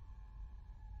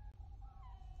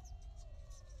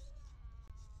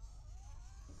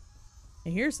 I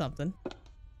hear something.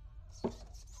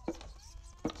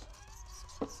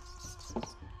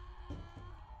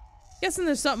 Guessing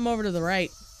there's something over to the right.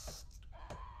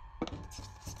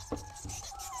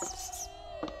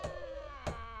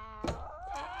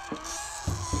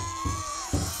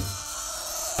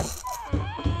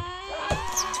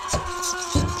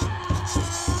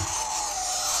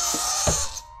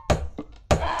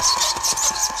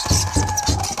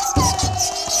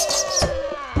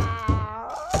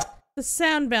 The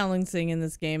sound balancing in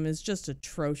this game is just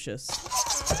atrocious.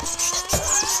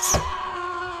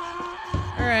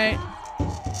 Alright.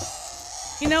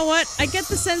 You know what? I get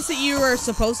the sense that you are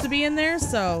supposed to be in there,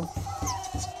 so...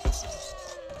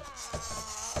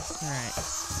 Alright.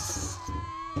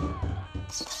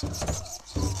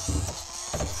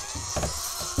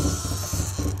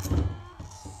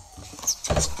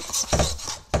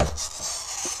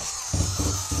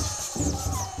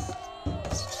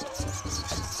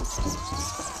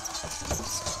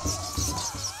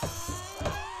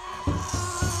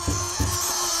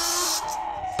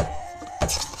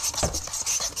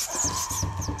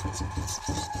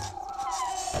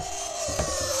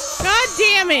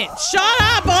 Damn it! Shut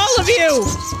up, all of you!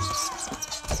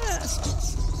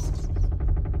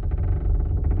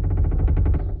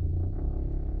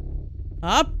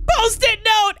 A post-it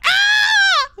note!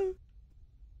 Ah!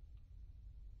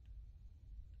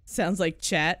 Sounds like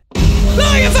chat.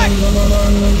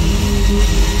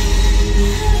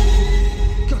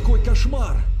 Какой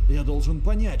кошмар! Я должен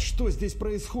понять, что здесь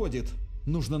происходит.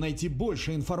 Нужно найти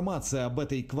больше информации об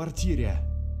этой квартире.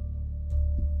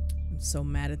 I'm so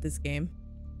mad at this game.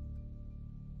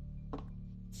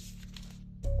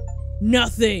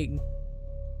 Nothing.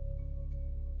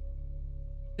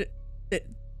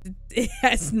 It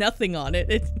has nothing on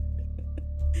it.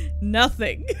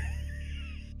 Nothing.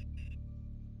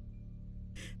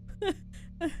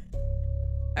 All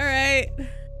right.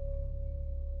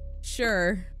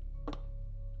 Sure.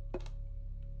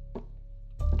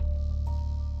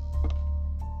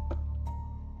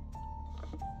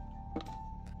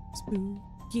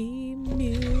 Spooky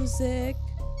music.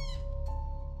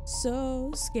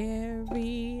 So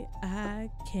scary, I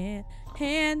can't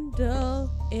handle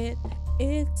it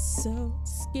It's so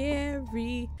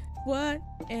scary. What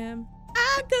am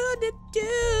I gonna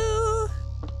do?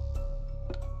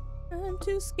 I'm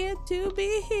too scared to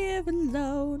be here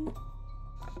alone.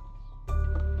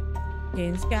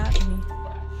 Game's got me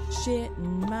shit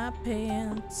in my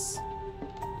pants.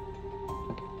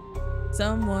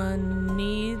 Someone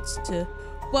needs to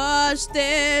wash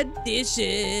their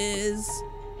dishes.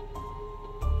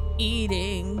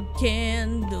 Eating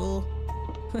candle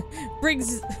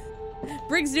brings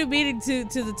new meaning to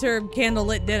the term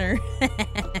candlelit dinner.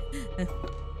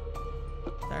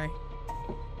 Sorry.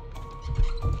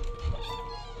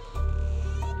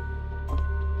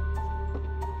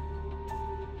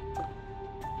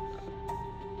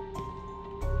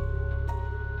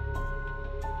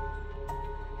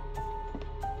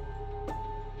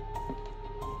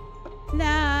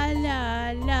 La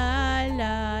la la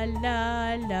la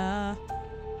la la.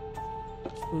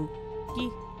 Spooky,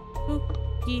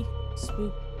 spooky,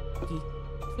 spooky,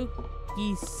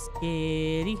 spooky,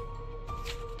 scary.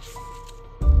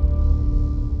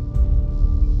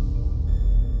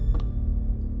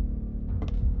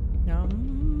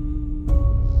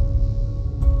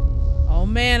 Oh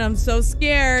man, I'm so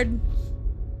scared.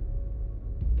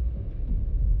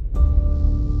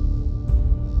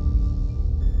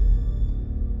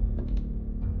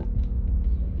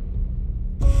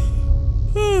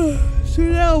 So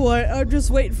now what? I'm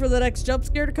just waiting for the next jump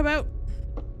scare to come out.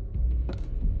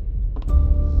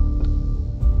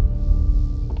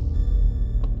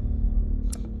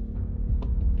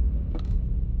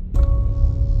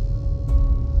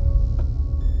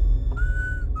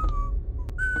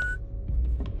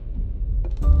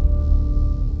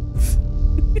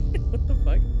 What the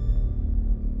fuck?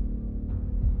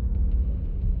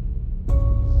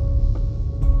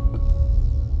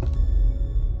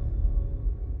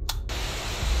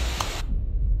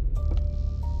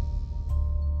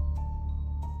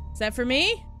 Is that for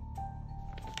me?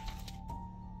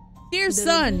 Dear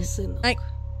son,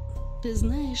 ты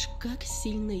знаешь, как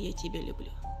сильно я тебя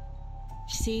люблю.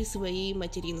 Всей своей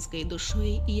материнской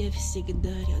душой я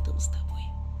всегда рядом с тобой.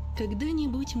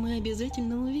 Когда-нибудь мы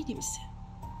обязательно увидимся.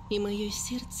 И мое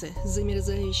сердце,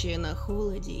 замерзающее на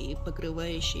холоде и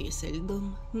покрывающееся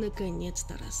льдом,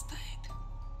 наконец-то растает.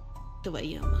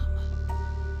 Твоя мама.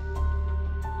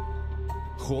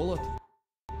 Холод?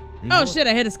 Oh shit,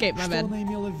 I hit escape, my bad. Что она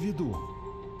имела в виду?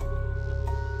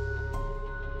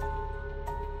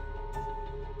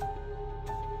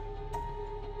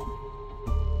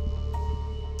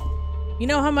 You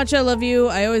know how much I love you.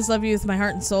 I always love you with my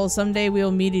heart and soul. Someday we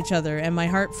will meet each other, and my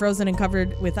heart, frozen and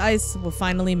covered with ice, will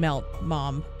finally melt,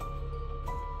 Mom.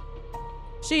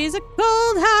 She's a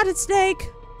cold-hearted snake.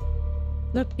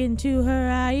 Look into her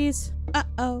eyes.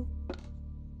 Uh-oh.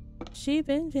 She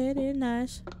been very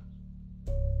nice.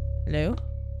 Hello?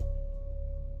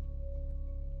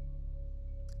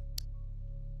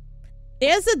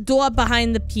 There's a door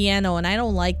behind the piano, and I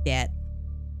don't like that.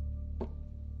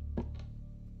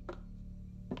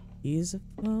 He's a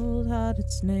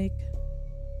cold-hearted snake.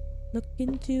 Look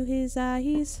into his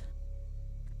eyes.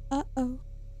 Uh-oh.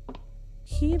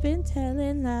 He been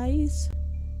telling lies.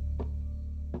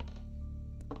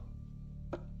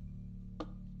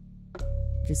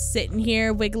 Just sitting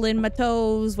here wiggling my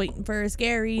toes, waiting for a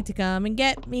scary to come and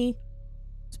get me.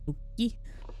 Spooky.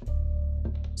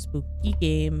 Spooky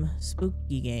game.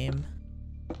 Spooky game.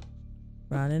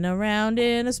 Running around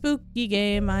in a spooky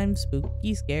game. I'm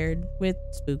spooky scared with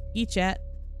spooky chat.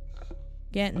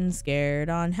 Getting scared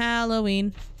on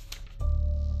Halloween.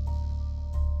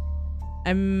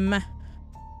 Don't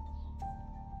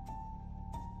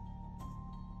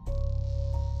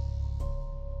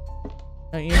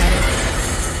you have it?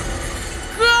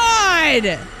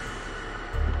 God!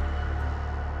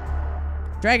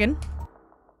 Dragon.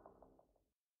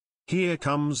 Here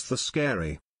comes the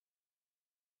scary.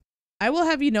 I will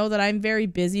have you know that I'm very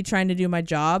busy trying to do my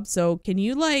job, so can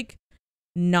you, like,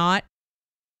 not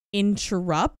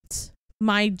interrupt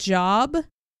my job?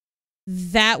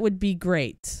 That would be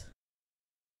great.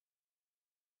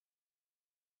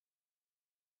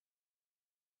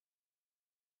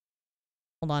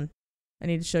 Hold on. I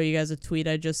need to show you guys a tweet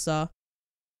I just saw.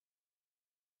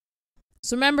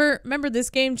 So remember this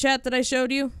game, chat, that I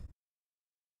showed you?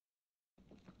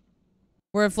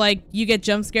 Where if, like, you get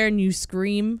jump scared and you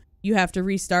scream, you have to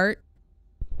restart.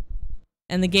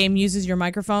 And the game uses your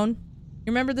microphone. You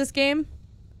remember this game?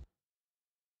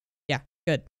 Yeah,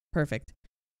 good. Perfect.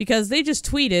 Because they just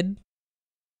tweeted.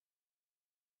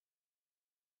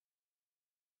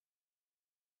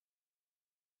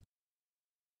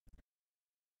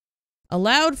 A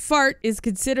loud fart is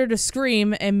considered a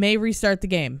scream and may restart the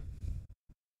game.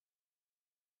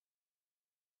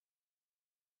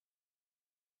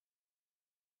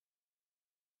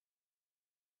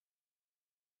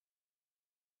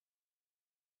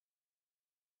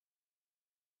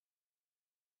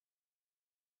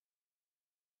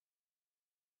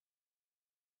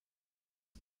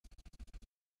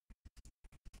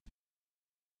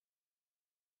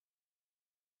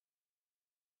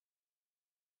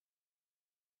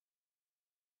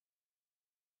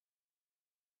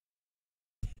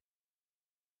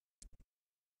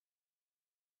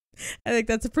 I think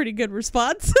that's a pretty good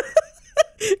response.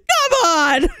 Come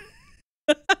on!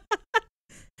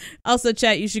 Also,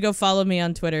 chat, you should go follow me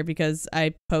on Twitter because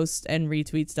I post and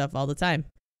retweet stuff all the time.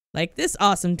 Like this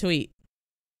awesome tweet.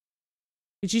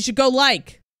 Which you should go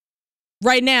like.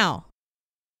 Right now.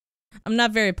 I'm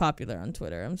not very popular on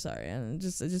Twitter. I'm sorry. I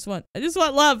just want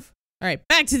love. All right,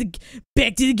 back to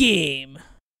the game.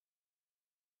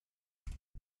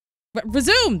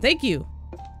 Resume. Thank you.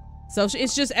 So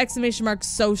it's just exclamation mark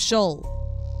social.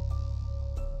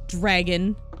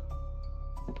 Dragon.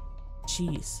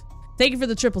 Jeez. Thank you for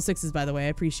the 666s, by the way. I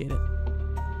appreciate it.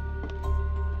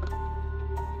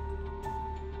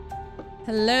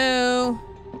 Hello.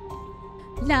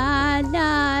 La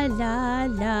la la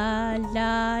la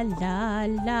la la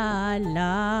la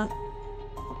la.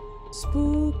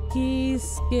 Spooky,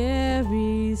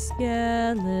 scary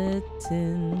skeletons.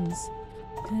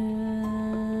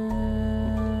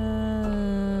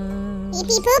 Pee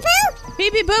pee poo poo? Pee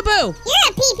pee poo poo! You're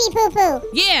a pee pee poo poo!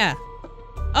 Yeah!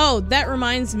 Oh, that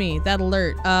reminds me, that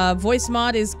alert. Voice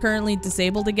mod is currently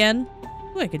disabled again.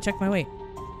 Ooh, I can check my weight.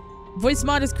 Voice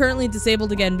mod is currently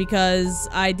disabled again because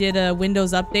I did a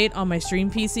Windows update on my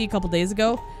stream PC a couple days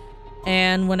ago.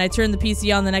 And when I turned the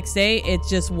PC on the next day, it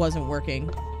just wasn't working.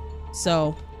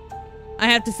 So, I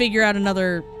have to figure out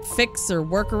another fix or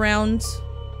workaround.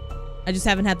 I just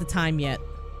haven't had the time yet.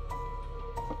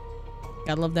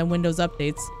 Gotta love them Windows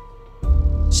updates.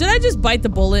 Should I just bite the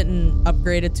bullet and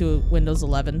upgrade it to Windows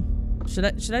 11?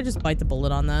 Should I just bite the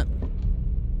bullet on that?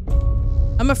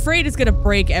 I'm afraid it's gonna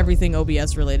break everything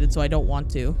OBS related, so I don't want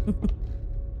to.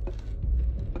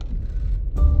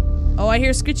 Oh, I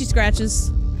hear scritchy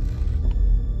scratches.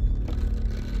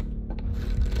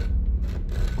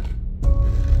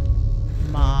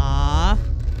 Ma.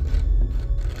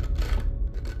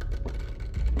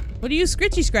 What are you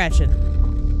scritchy scratching?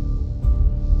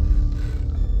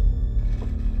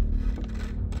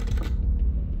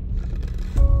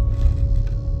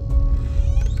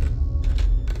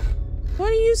 What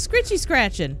are you scritchy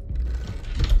scratching?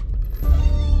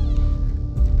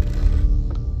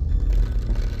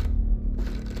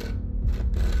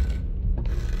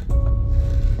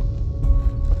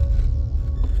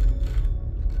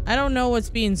 I don't know what's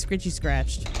being scritchy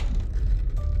scratched.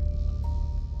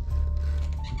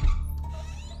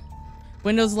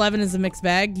 Windows 11 is a mixed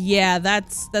bag? Yeah,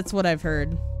 that's what I've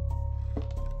heard.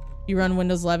 You run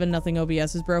Windows 11, nothing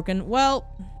OBS is broken. Well,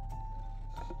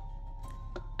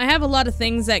 I have a lot of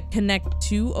things that connect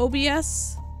to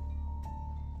OBS.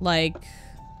 Like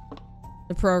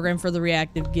the program for the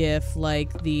reactive GIF,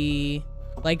 like the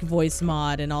voice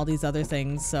mod and all these other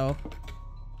things, so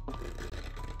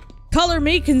color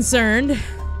me concerned.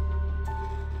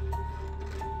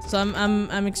 So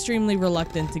I'm extremely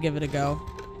reluctant to give it a go.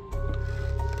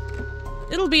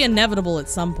 It'll be inevitable at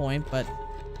some point, but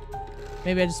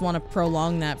maybe I just want to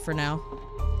prolong that for now.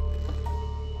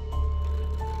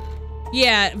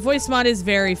 Yeah, voice mod is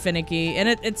very finicky, and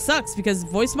it sucks because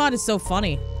voice mod is so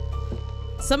funny.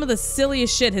 Some of the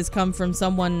silliest shit has come from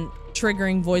someone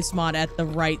triggering voice mod at the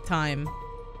right time.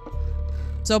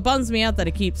 So it bums me out that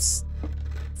it keeps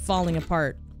falling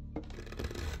apart.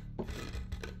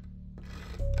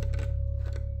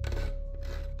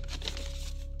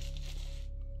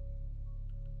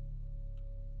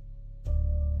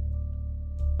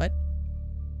 What?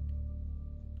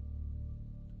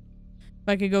 If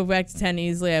I could go back to 10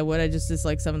 easily, I would. I just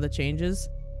dislike some of the changes.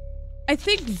 I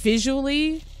think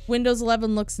visually, Windows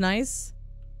 11 looks nice.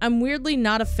 I'm weirdly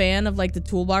not a fan of like the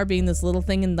toolbar being this little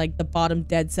thing in like the bottom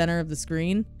dead center of the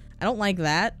screen. I don't like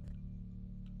that.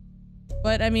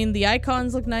 But I mean, the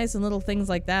icons look nice and little things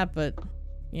like that, but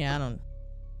yeah, I don't...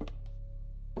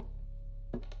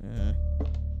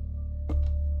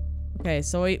 Okay,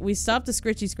 so we stopped the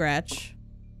scritchy scratch.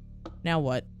 Now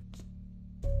what?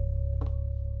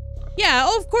 Yeah,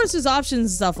 oh, of course there's options and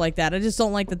stuff like that. I just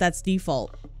don't like that that's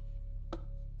default.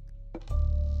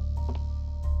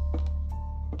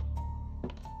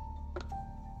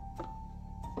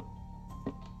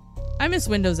 I miss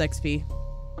Windows XP.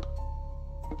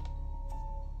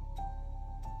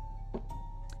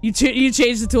 You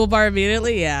change the toolbar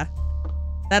immediately? Yeah.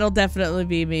 That'll definitely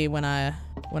be me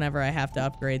whenever I have to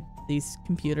upgrade these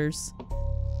computers.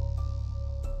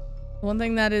 One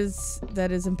thing that is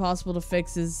impossible to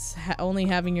fix is only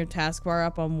having your taskbar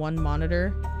up on one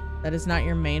monitor that is not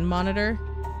your main monitor.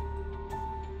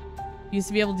 You used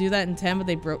to be able to do that in 10, but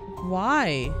they broke.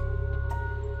 Why?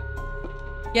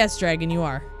 Yes, Dragon, you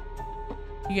are.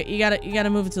 You gotta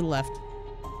move it to the left.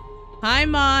 Hi,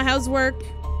 Ma. How's work?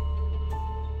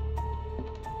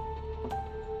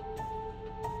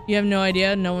 You have no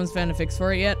idea? No one's found a fix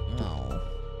for it yet? Oh.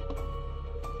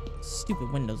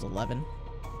 Stupid Windows 11.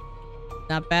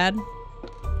 Not bad.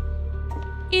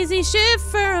 Easy shift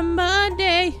for a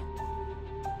Monday.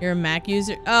 You're a Mac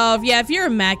user? Oh, yeah, if you're a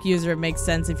Mac user, it makes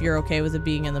sense if you're okay with it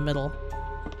being in the middle.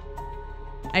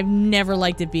 I've never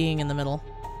liked it being in the middle.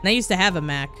 And I used to have a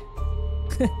Mac.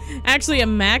 Actually, a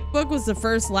MacBook was the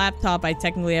first laptop I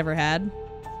technically ever had.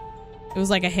 It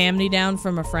was like a hand-me-down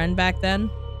from a friend back then.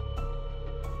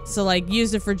 So, like,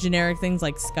 used it for generic things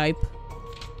like Skype.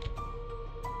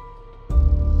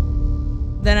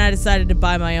 Then I decided to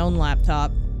buy my own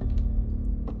laptop.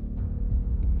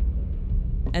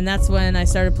 And that's when I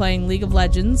started playing League of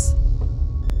Legends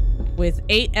with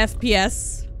 8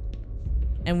 FPS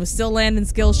and was still landing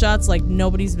skill shots like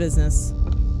nobody's business.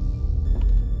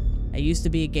 I used to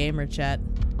be a gamer, chat.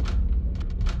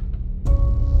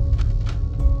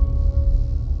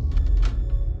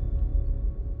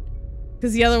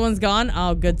 Because the other one's gone?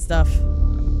 Oh, good stuff.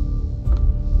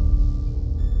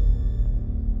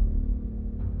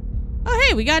 Oh,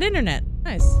 hey, we got internet.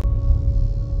 Nice.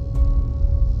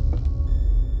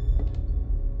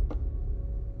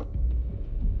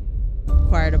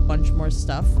 Acquired a bunch more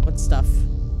stuff. What stuff?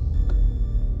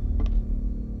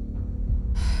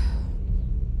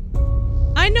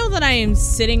 I know that I am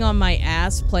sitting on my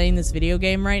ass playing this video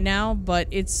game right now, but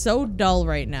it's so dull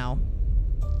right now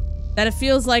that it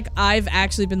feels like I've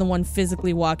actually been the one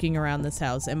physically walking around this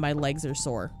house and my legs are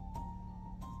sore.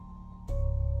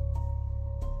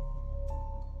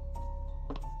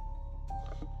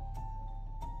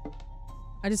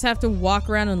 I just have to walk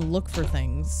around and look for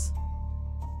things.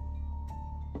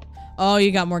 Oh,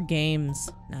 you got more games.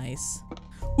 Nice.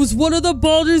 Was one of the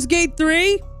Baldur's Gate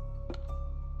 3?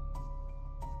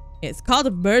 It's called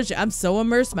immersion. I'm so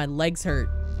immersed, my legs hurt.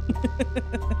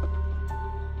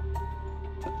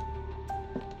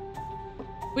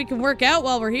 We can work out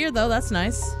while we're here, though. That's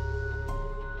nice.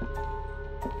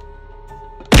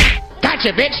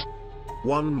 Gotcha, bitch!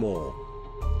 One more.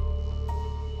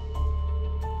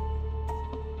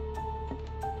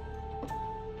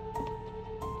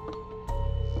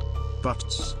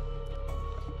 Butts.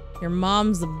 Your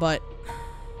mom's the butt.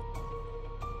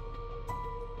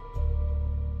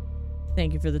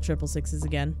 Thank you for the 666s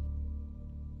again.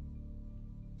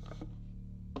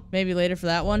 Maybe later for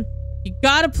that one. You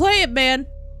gotta play it, man!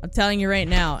 I'm telling you right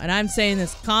now, and I'm saying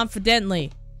this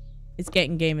confidently. It's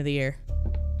getting Game of the Year.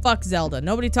 Fuck Zelda.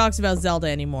 Nobody talks about Zelda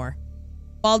anymore.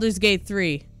 Baldur's Gate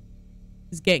 3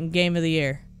 is getting Game of the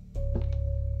Year.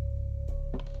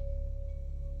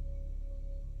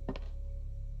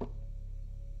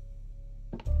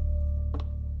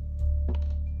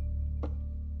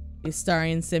 The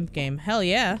Astarian simp game. Hell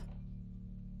yeah.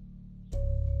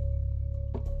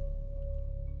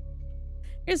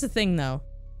 Here's the thing, though.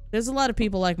 There's a lot of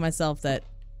people like myself that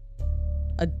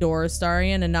adore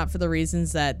Astarian, and not for the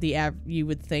reasons that you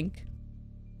would think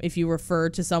if you refer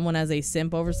to someone as a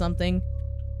simp over something.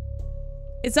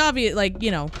 It's obvious, like,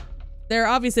 you know, there are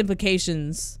obvious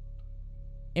implications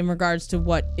in regards to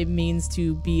what it means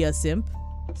to be a simp.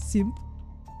 Simp?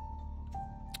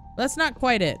 That's not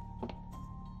quite it.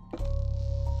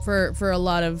 For a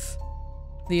lot of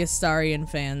the Astarian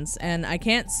fans. And I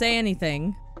can't say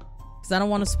anything because I don't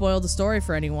want to spoil the story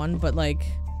for anyone, but like,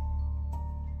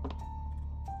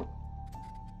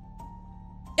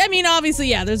 I mean, obviously,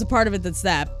 yeah, there's a part of it that's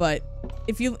that, but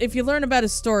if you learn about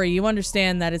his story, you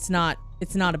understand that it's not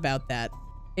about that.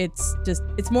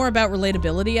 It's more about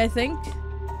relatability, I think.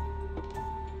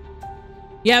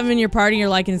 You have him in your party, you're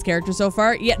liking his character so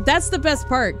far? Yeah, that's the best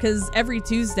part, because every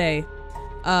Tuesday,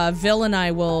 Vil and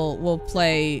I will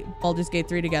play Baldur's Gate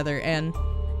 3 together, and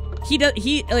he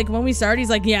like, when we start,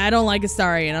 he's like, yeah, I don't like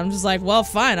Astarian. I'm just like, well,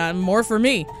 fine, I'm more for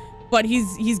me. But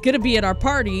he's gonna be at our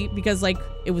party, because, like,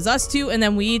 it was us two, and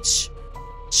then we each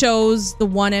chose the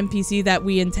one NPC that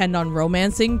we intend on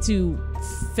romancing to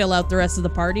fill out the rest of the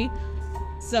party.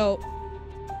 So,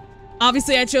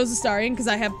 obviously I chose Astarian, because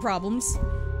I have problems.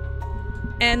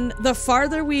 And the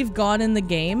farther we've gone in the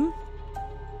game,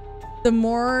 the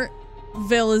more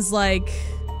Vil is like,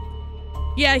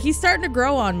 yeah, he's starting to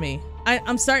grow on me.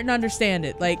 I'm starting to understand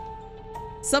it. Like,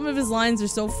 some of his lines are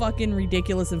so fucking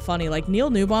ridiculous and funny. Like, Neil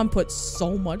Newbon put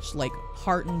so much, like,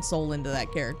 heart and soul into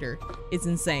that character. It's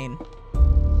insane.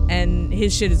 And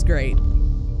his shit is great.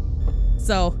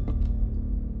 So,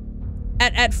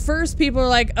 at first people are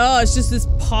like, oh, it's just this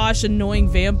posh, annoying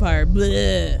vampire.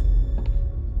 Bleh.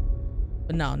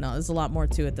 But no, there's a lot more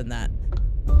to it than that.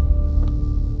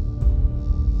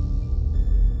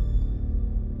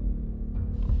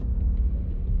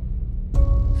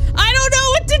 I don't know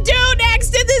what to do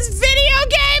next in this video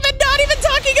game, and not even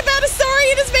talking about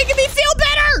Astarian is making me feel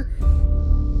better!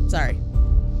 Sorry.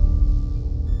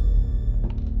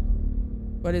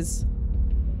 What is...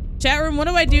 Chat room, what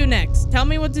do I do next? Tell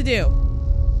me what to do.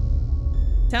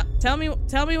 Tell me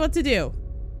what to do.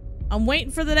 I'm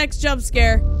waiting for the next jump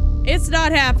scare. It's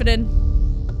not happening.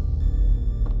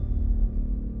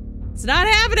 It's not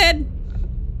happening.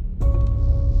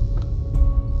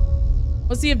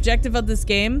 What's the objective of this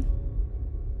game?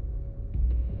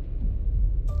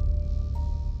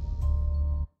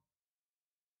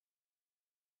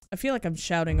 I feel like I'm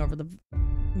shouting over the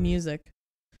music.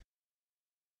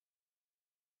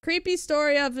 Creepy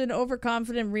story of an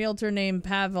overconfident realtor named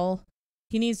Pavel.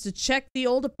 He needs to check the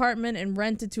old apartment and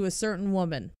rent it to a certain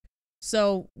woman.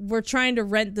 So we're trying to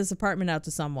rent this apartment out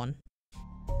to someone.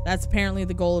 That's apparently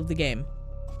the goal of the game.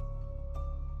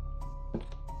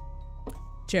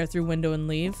 Chair through window and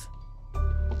leave.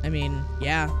 I mean,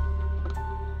 yeah.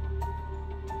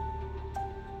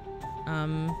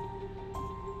 I'm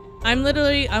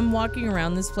walking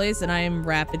around this place and I am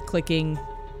rapid clicking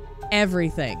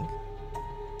everything.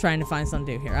 Trying to find something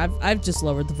to do here. I've just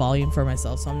lowered the volume for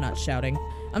myself, so I'm not shouting.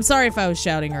 I'm sorry if I was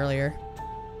shouting earlier.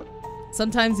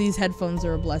 Sometimes these headphones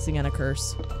are a blessing and a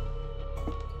curse.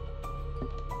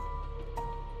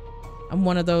 I'm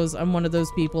one of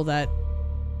those people that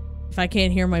if I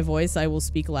can't hear my voice, I will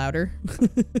speak louder.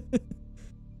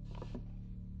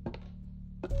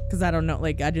 Cause I don't know,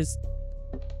 like I just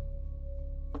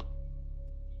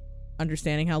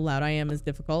understanding how loud I am is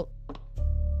difficult.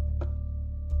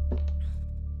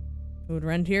 Who would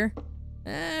rent here?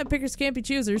 Pickers can't be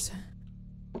choosers.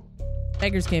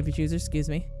 Beggars can't be choosers, excuse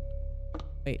me.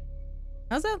 Wait.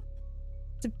 How's that?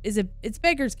 It's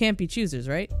beggars can't be choosers,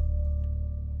 right?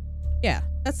 Yeah,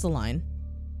 that's the line.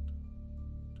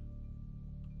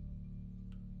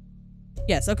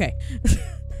 Yes, okay.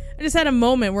 I just had a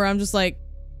moment where I'm just like,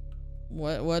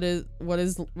 what is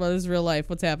real life?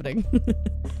 What's happening?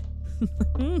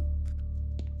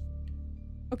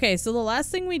 Okay, so the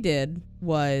last thing we did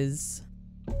was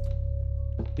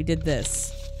we did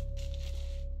this.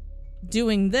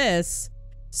 Doing this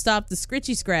stopped the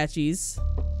scritchy scratchies.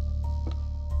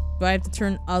 Do I have to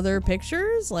turn other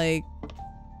pictures? Like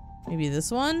maybe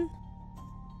this one?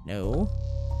 No.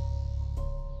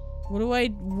 What do I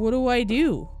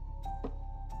do?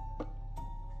 I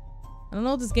don't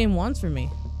know what this game wants from me.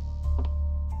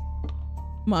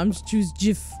 Mom, just choose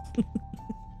GIF.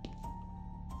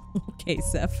 Okay,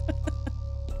 Seth.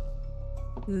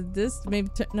 This maybe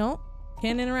no.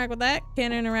 Can't interact with that.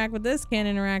 Can't interact with this. Can't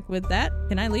interact with that.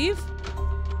 Can I leave?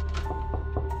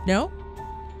 No.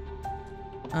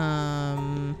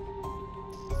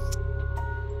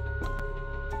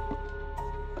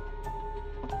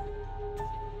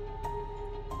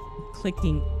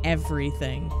 Clicking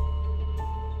everything.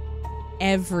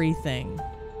 Everything.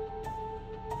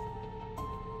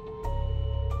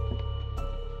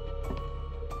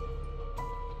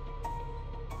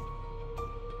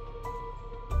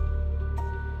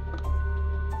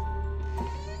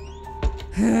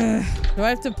 Do I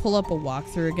have to pull up a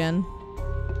walkthrough again?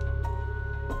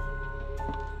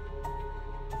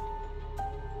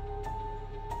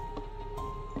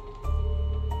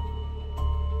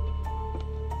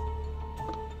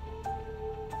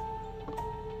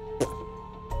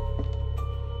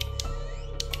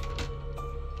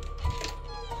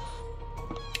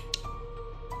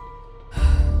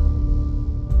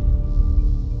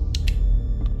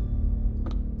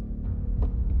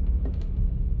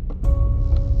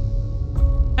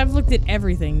 I've looked at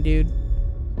everything, dude.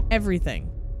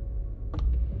 Everything.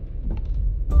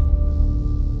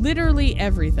 Literally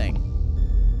everything.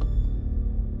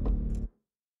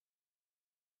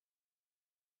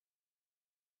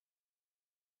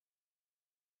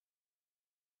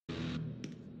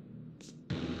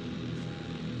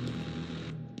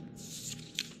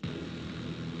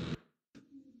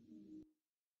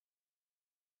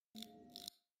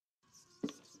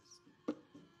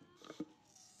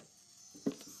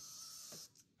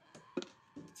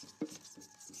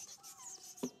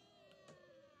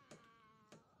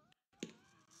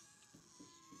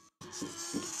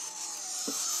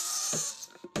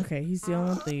 Okay, he's dealing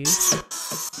with these.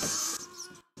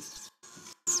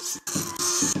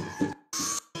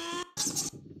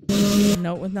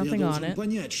 Note with nothing on it.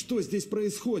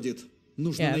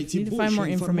 Yeah, need to find more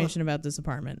information about this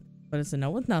apartment. But it's a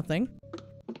note with nothing.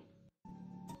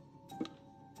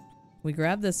 We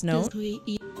grab this note.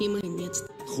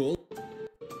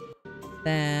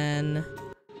 Then...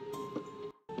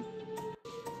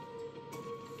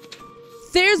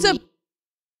 There's a...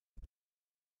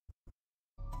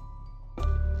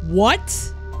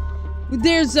 What?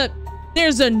 There's a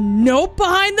note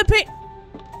behind the page.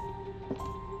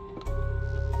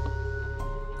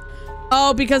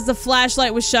 Oh, because the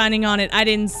flashlight was shining on it. I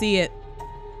didn't see it.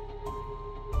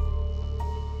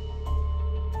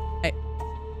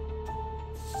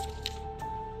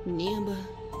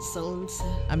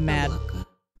 I'm mad.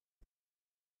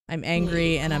 I'm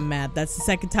angry and I'm mad. That's the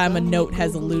second time a note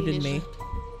has eluded me.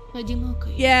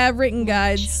 Yeah, written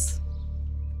guides.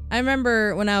 I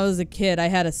remember when I was a kid, I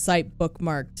had a site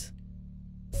bookmarked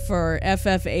for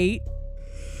FF8.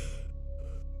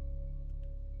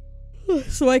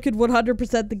 So I could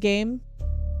 100% the game.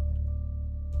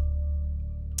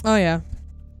 Oh yeah.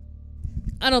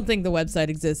 I don't think the website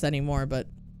exists anymore, but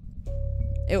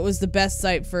it was the best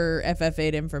site for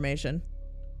FF8 information.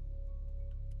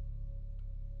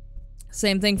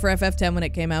 Same thing for FF10 when it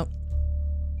came out.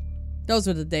 Those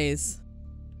were the days.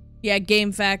 Yeah,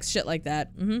 game facts, shit like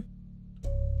that.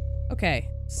 Okay,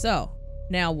 so,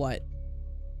 now what?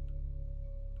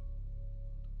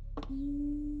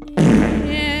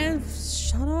 Yeah,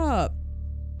 shut up.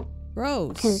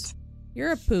 Gross. Poot.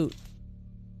 You're a poot.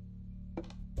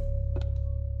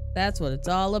 That's what it's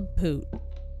all about.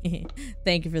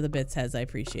 Thank you for the bits, Hez. I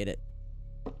appreciate it.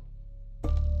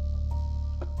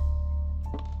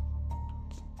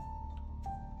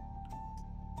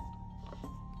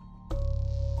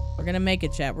 We're gonna make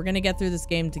it, chat. We're gonna get through this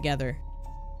game together.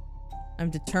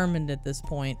 I'm determined at this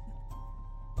point.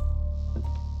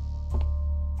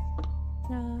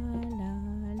 La la la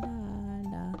la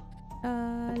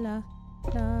la la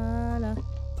la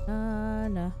la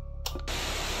la.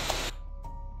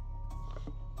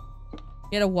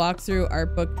 You had a walkthrough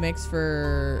art book mix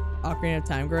for Ocarina of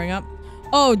Time growing up?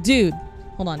 Oh, dude.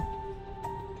 Hold on.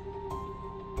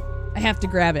 I have to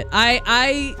grab it.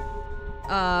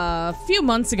 A few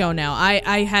months ago now,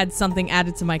 I had something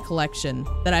added to my collection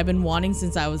that I've been wanting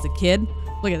since I was a kid.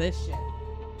 Look at this shit.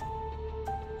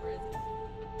 Where is it?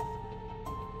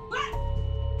 What?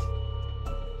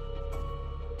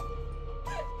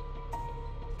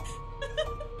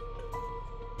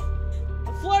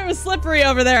 The floor was slippery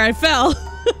over there. I fell.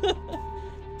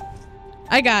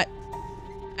 I got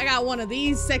one of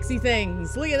these sexy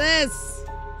things. Look at this.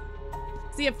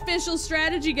 It's the official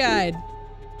strategy guide.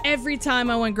 Every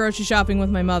time I went grocery shopping with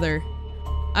my mother,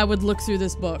 I would look through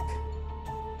this book.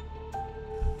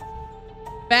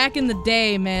 Back in the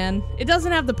day, man. It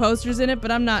doesn't have the posters in it, but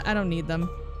I don't need them.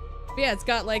 But yeah, it's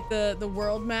got like the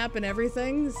world map and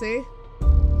everything, see?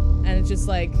 And it's just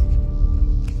like...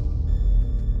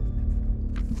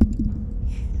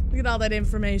 Look at all that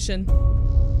information.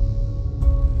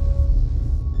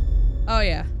 Oh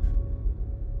yeah.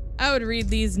 I would read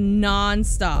these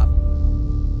non-stop.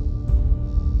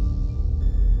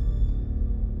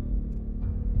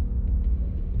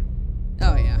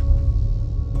 Oh yeah.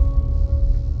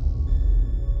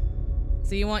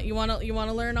 So you want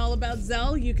to learn all about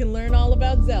Zell? You can learn all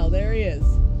about Zell. There he is.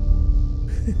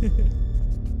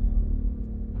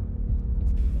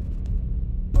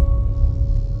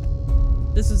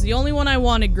 This was the only one I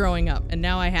wanted growing up, and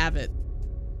now I have it.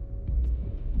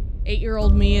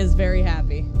 8-year-old me is very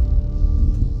happy.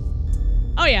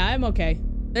 Oh yeah, I'm okay.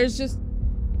 There's just...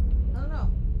 I don't know.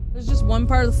 There's just one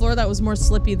part of the floor that was more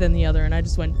slippy than the other, and I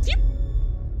just went... Phew!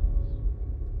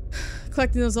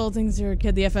 Collecting those old things as you're a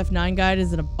kid, the FF9 guide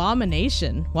is an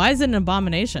abomination. Why is it an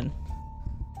abomination?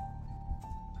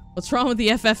 What's wrong with the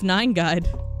FF9 guide?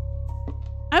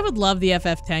 I would love the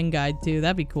FF10 guide too.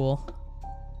 That'd be cool.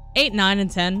 8, 9,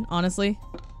 and 10, honestly.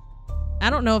 I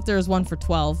don't know if there's one for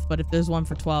 12, but if there's one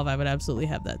for 12, I would absolutely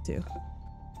have that too.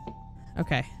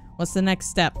 Okay, what's the next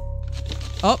step?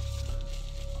 Oh!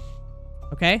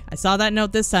 Okay, I saw that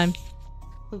note this time.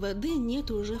 Воды нет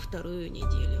уже вторую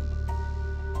неделю.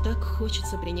 Так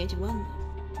хочется принять ванну,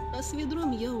 а с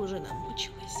ведром я уже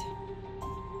намучилась.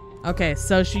 Okay,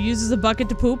 so she uses a bucket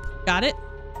to poop. Got it.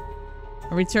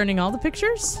 Are we turning all the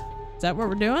pictures? Is that what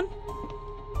we're doing?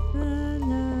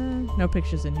 No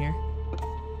pictures in here.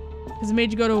 Because it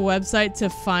made you go to a website to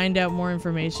find out more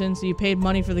information, so you paid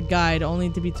money for the guide only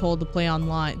to be told to play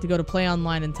online, to go to play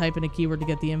online and type in a keyword to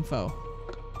get the info.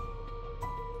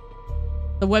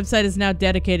 The website is now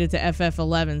dedicated to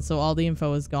FF11, so all the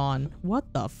info is gone.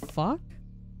 What the fuck?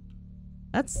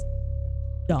 That's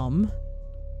dumb.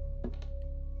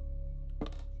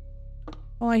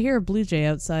 Oh, I hear a blue jay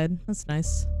outside. That's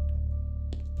nice.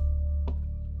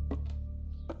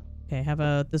 Okay, how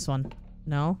about this one?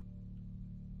 No?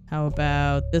 How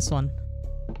about this one?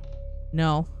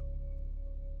 No.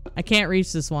 I can't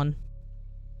reach this one.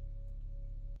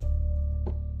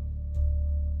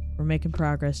 We're making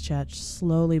progress, chat.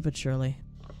 Slowly but surely.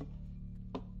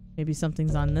 Maybe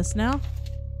something's on this now?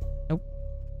 Nope.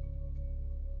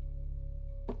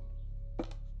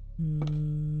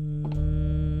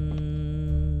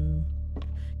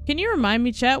 Can you remind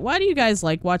me, chat, why do you guys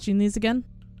like watching these again?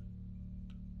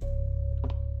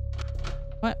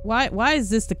 Why is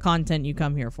this the content you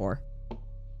come here for?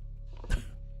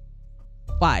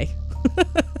 Why?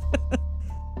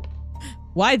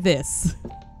 Why this?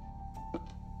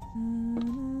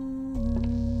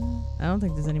 I don't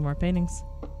think there's any more paintings.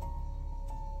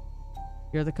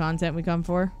 You're the content we come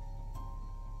for?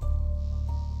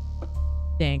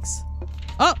 Thanks.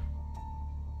 Oh!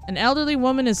 An elderly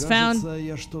woman is found... Кажется,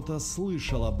 я что-то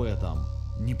слышал об этом.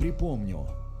 Не припомню.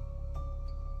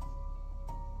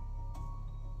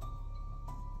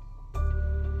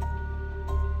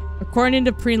 According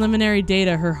to preliminary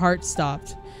data, her heart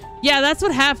stopped. Yeah, that's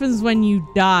what happens when you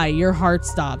die. Your heart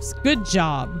stops. Good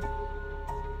job.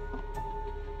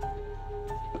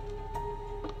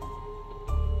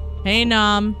 Hey,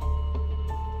 Nam.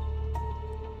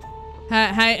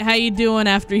 How you doing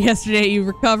after yesterday? You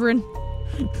recovering?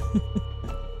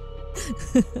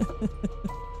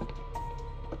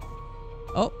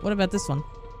 Oh, what about this one?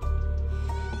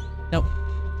 Nope.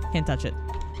 Can't touch it.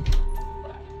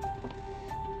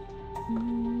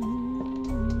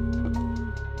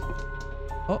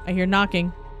 Oh, I hear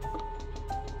knocking.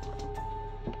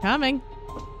 Coming.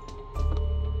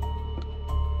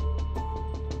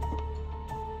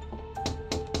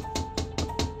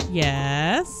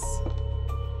 Yes.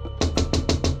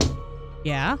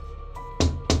 Yeah.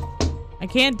 I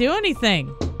can't do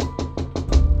anything.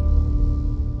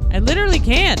 I literally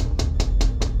can't.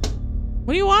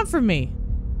 What do you want from me?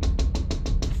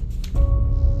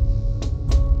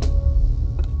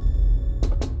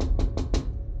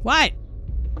 What?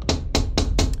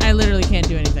 I literally can't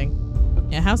do anything.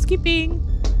 Yeah, housekeeping.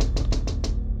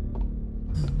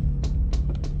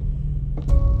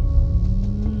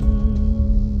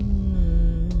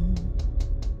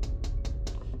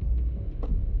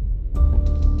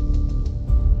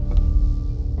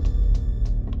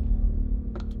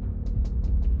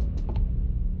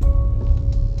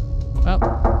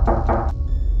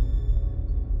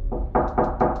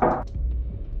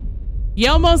 You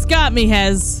almost got me,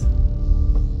 Hez.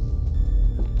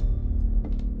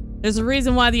 There's a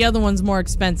reason why the other one's more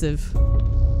expensive.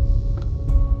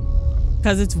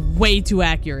 Because it's way too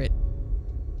accurate.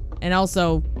 And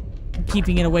also,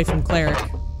 keeping it away from Cleric.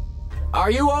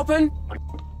 Are you open?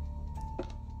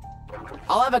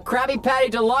 I'll have a Krabby Patty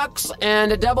Deluxe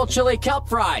and a double chili kelp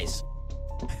fries.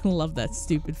 I love that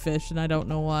stupid fish, and I don't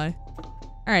know why.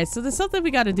 Alright, so there's something we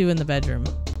gotta do in the bedroom.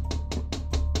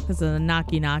 Because of the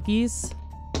knockies.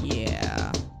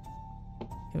 Yeah.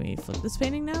 Can we flip this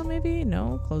painting now, maybe?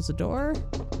 No. Close the door.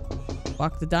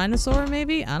 Walk the dinosaur,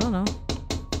 maybe? I don't know.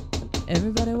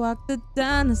 Everybody walk the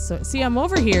dinosaur. See, I'm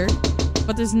over here,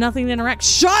 but there's nothing to interact.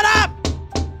 Shut up!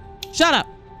 Shut up!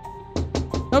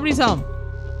 Nobody's home.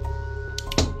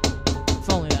 If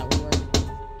only that would work.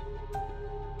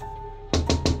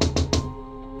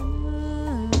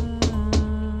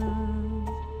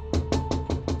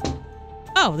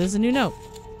 Oh, there's a new note.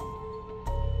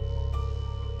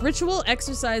 Ritual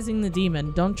exorcising the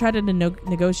demon. Don't try to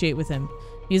negotiate with him.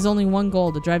 He has only one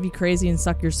goal, to drive you crazy and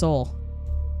suck your soul.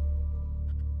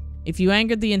 If you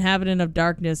angered the inhabitant of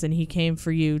darkness and he came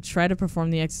for you, try to perform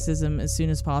the exorcism as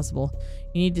soon as possible.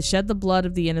 You need to shed the blood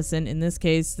of the innocent. In this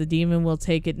case, the demon will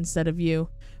take it instead of you.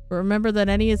 But remember that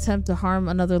any attempt to harm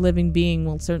another living being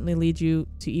will certainly lead you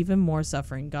to even more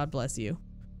suffering. God bless you.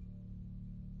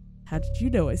 How did you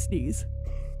know I sneeze?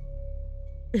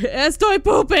 Estoy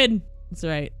pooping! That's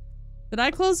right. Did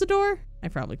I close the door? I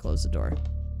probably closed the door.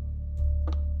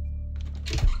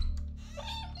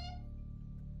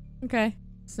 Okay.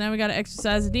 So now we gotta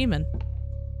exorcise a demon.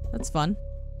 That's fun.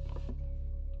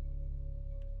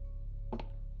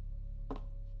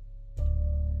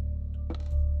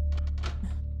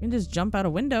 We can just jump out a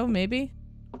window, maybe.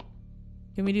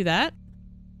 Can we do that?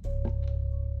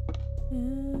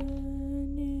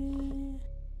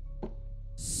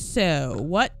 So,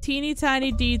 what teeny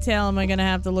tiny detail am I gonna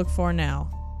have to look for now?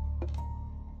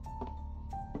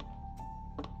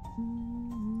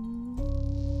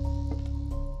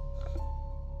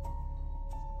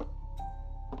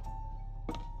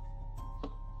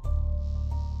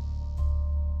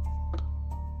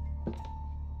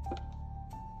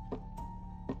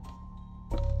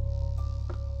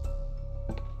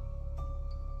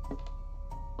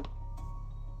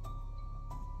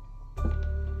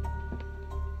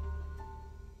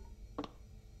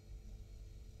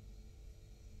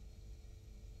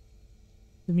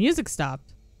 The music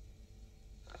stopped.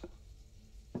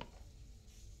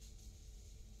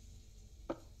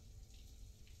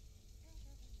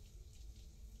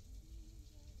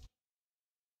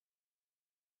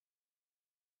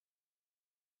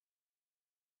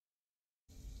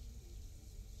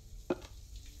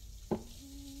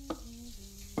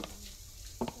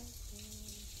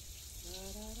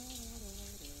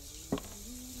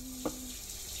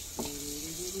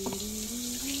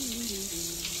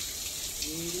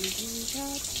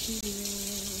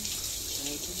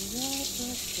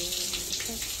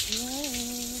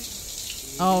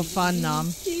 Oh, fun, Nom.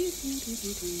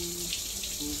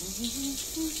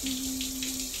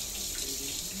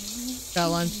 Got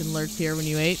lunch and lurked here when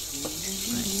you ate.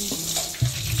 Nice.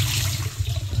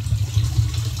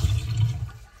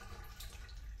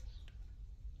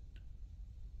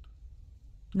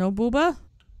 No booba?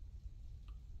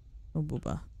 No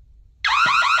booba.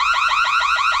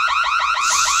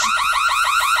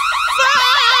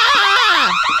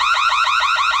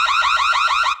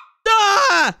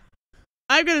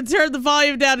 I'm gonna turn the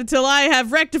volume down until I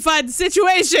have rectified the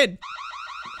situation.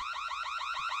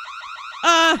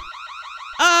 What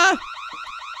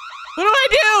do I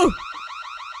do?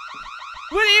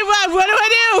 What do you want? What do I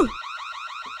do?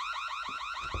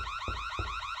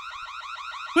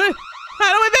 What? How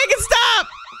do I make it stop?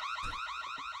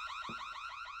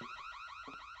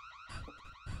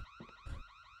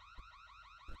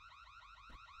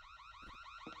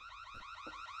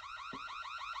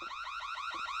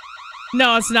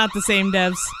 No, it's not the same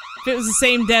devs. If it was the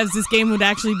same devs, this game would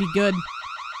actually be good.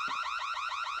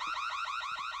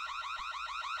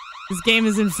 This game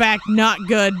is in fact not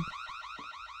good.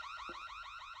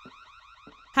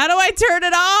 How do I turn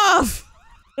it off?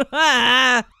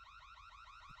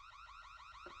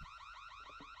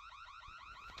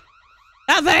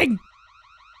 Nothing!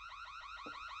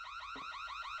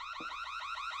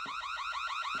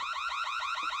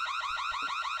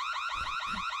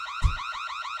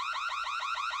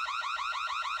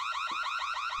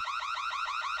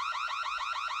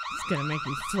 It's gonna make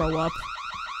me throw up.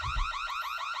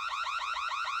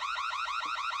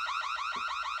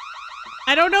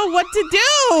 I don't know what to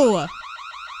do!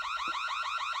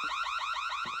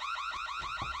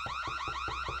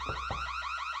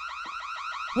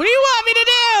 What do you want me to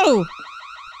do?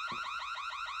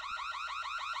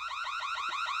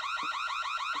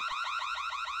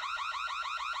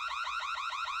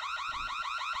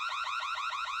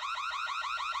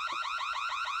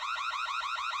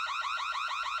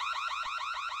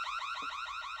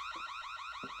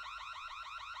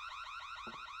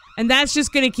 And that's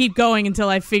just gonna keep going until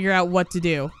I figure out what to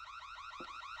do.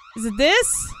 Is it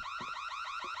this?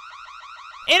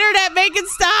 Internet, make it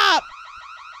stop!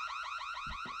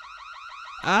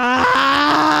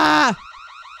 Ah!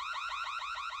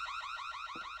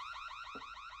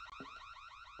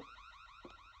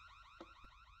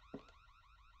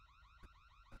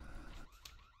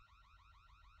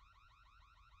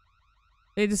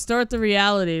 They distort the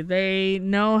reality. They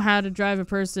know how to drive a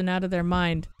person out of their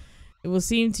mind. It will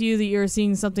seem to you that you're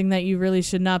seeing something that you really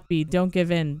should not be. Don't give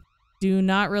in. Do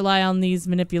not rely on these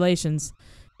manipulations.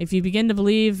 If you begin to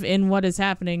believe in what is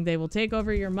happening, they will take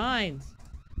over your mind.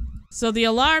 So the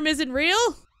alarm isn't real?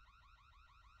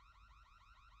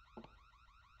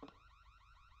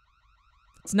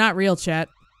 It's not real, chat.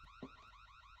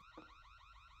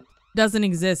 Doesn't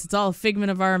exist. It's all a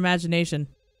figment of our imagination.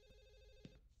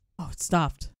 Oh, it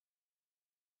stopped.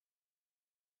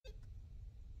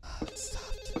 Oh, it stopped.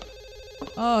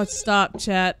 Oh, it stopped,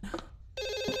 chat.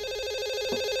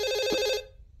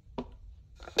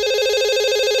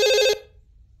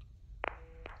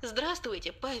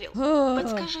 Здравствуйте, Павел. Oh.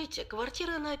 Подскажите,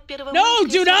 квартира на первом No,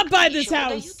 этаже do not buy this еще house.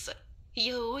 продается?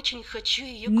 Я очень хочу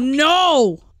ее купить.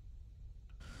 No!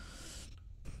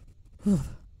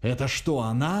 Это что,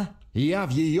 она? Я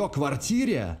в ее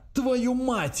квартире? Твою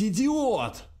мать,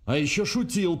 идиот! А еще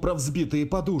шутил про взбитые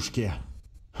подушки.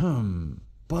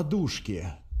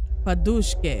 Подушки.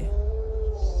 Подушки.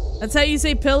 That's how you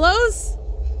say pillows?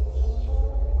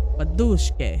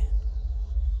 Подушки.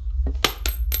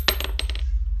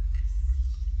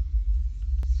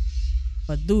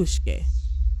 Подушки.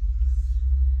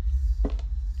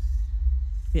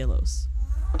 Pillows.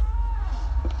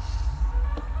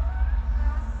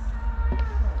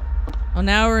 Well,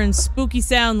 now we're in spooky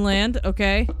sound land.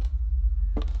 Okay.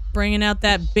 Bringing out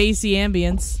that bassy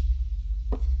ambience.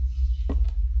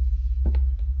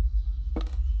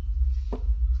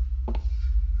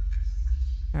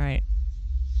 Alright.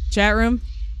 Chat room.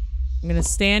 I'm gonna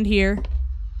stand here.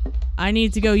 I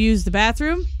need to go use the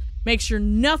bathroom. Make sure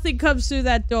nothing comes through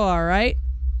that door, alright?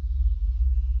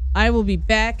 I will be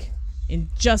back in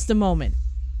just a moment.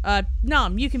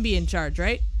 Nom, you can be in charge,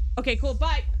 right? Okay, cool,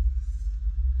 bye!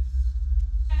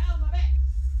 Ow, my back!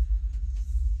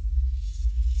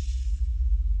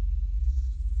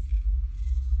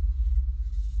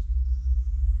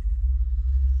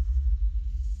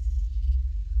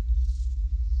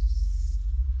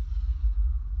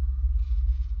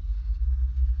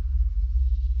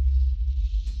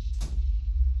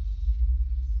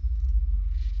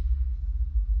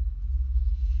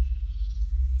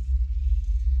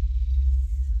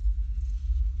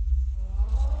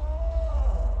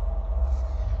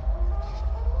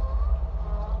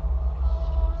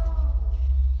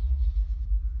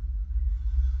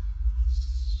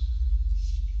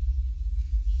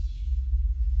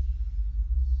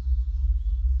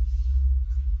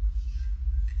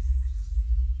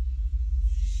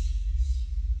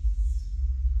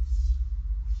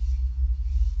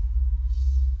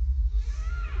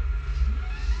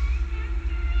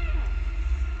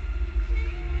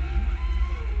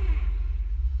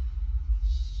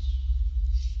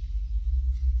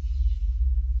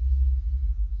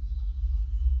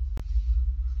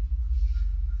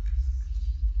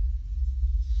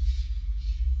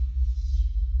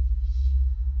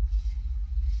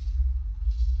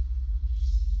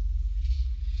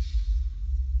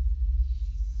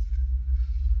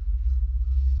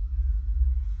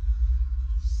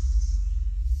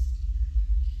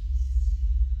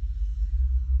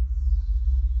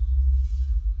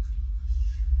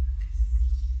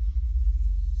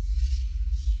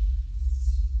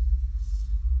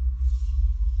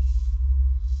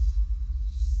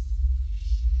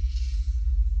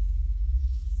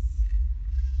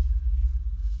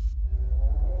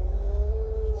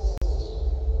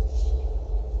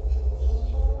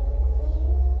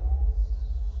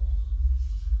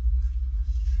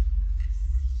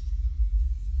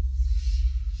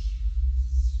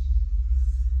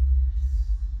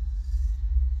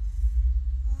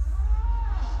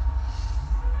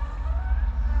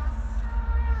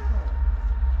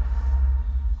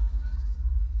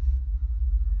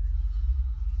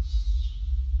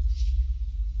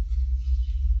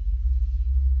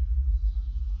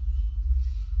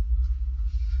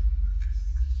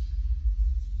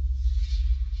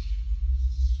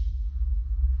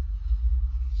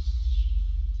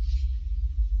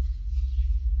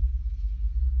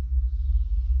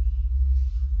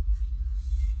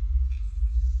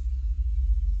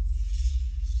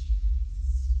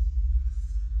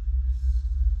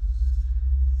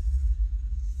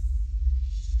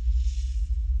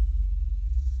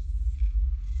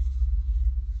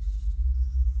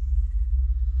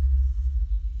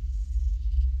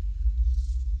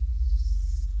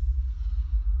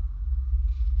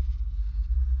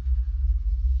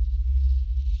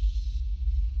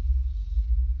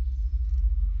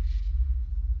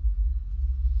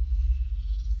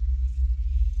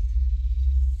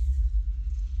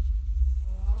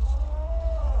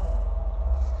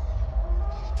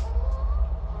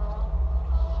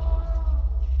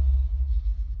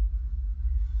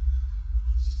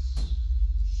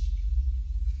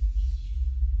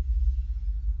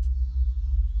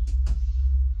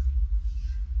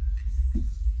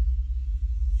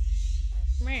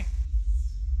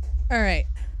 Alright.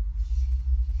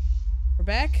 We're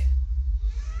back.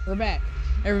 We're back.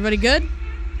 Everybody good?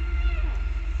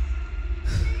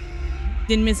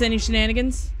 Didn't miss any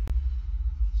shenanigans?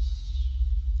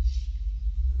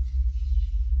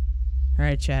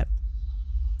 Alright, chat.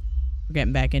 We're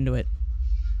getting back into it.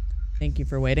 Thank you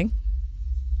for waiting.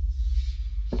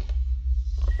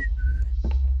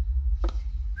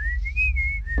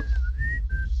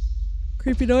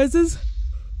 Creepy noises.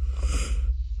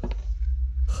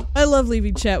 I love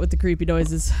leaving chat with the creepy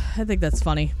noises. I think that's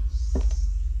funny.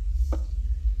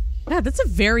 God, that's a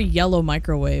very yellow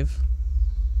microwave.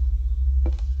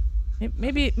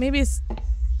 Maybe it's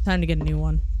time to get a new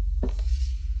one.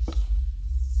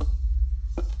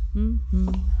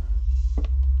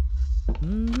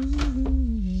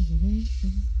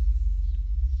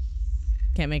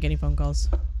 Can't make any phone calls.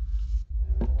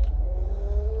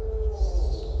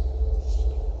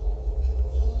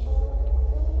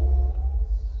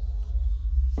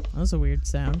 That was a weird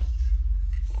sound.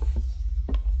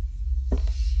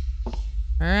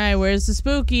 Alright, where's the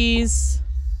spookies?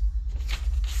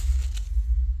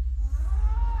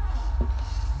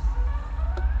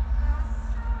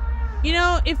 You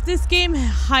know, if this game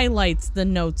highlights the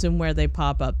notes and where they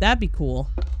pop up, that'd be cool.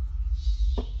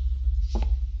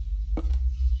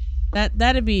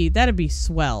 That'd be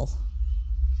swell.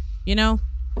 You know?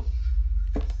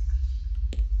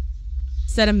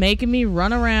 Instead of making me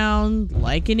run around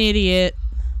like an idiot.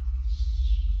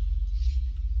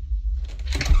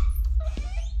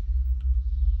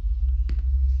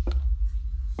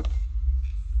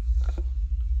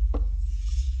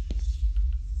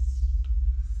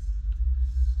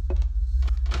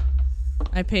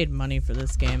 I paid money for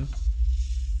this game.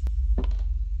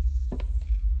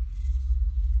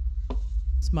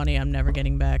 It's money I'm never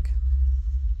getting back.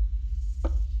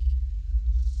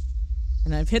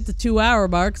 And I've hit the 2-hour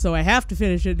mark, so I have to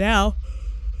finish it now.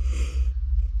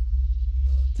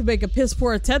 To make a piss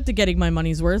poor attempt at getting my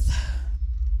money's worth.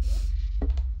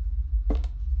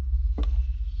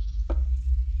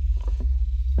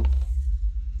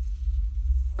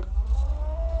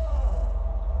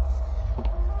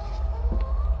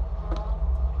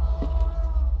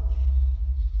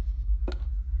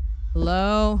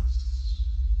 Hello?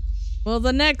 Well,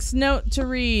 the next note to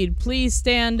read, please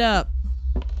stand up.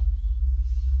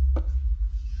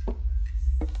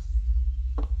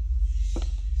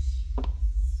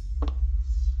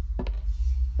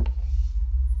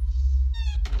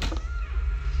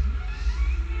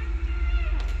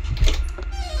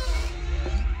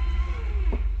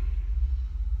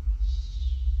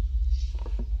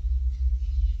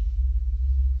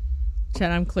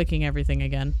 Chat, I'm clicking everything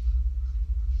again.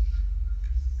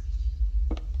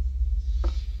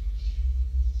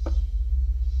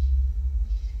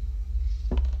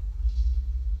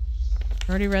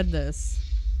 Already read this.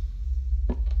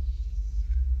 You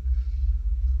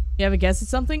have a guess at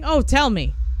something? Oh, tell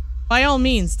me. By all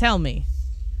means, tell me.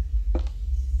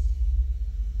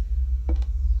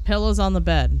 Pillows on the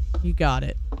bed. You got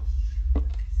it.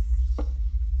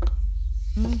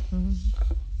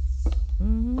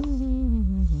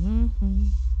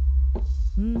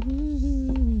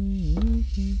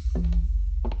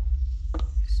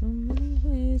 So many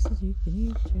ways that you can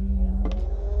eat your young.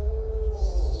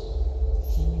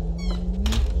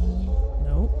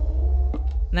 Nope.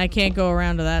 And I can't go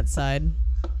around to that side.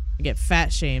 I get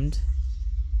fat shamed.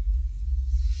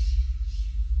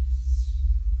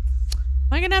 Am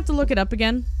I gonna have to look it up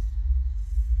again?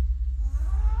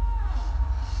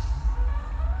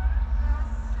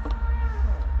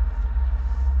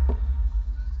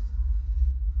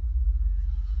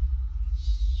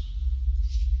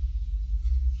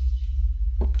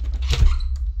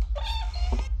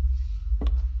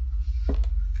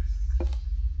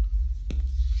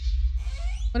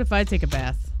 What if I take a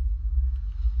bath?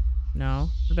 No.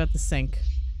 What about the sink?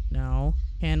 No.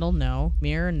 Candle? No.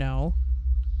 Mirror? No.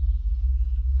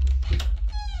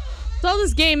 So all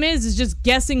this game is just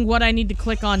guessing what I need to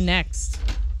click on next.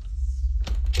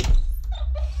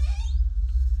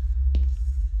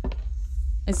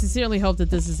 I sincerely hope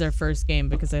that this is their first game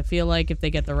because I feel like if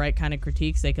they get the right kind of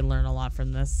critiques, they can learn a lot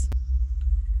from this.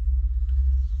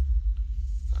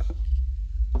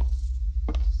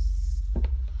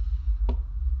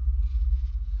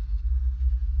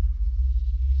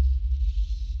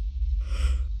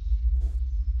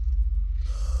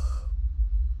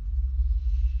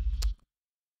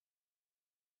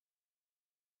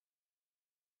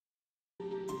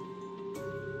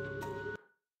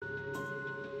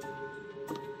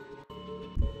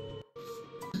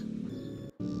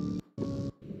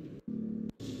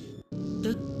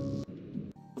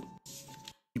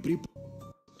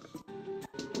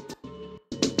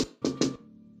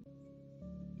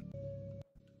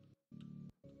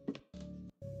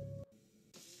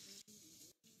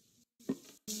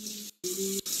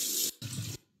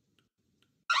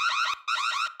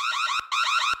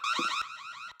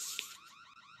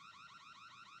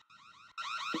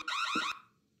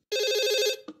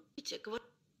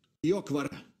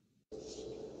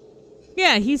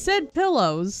 Yeah, he said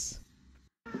pillows.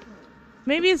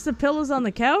 Maybe it's the pillows on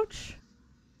the couch?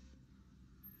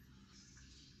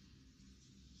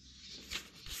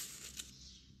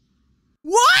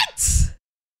 What?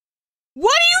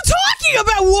 What are you talking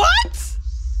about? What?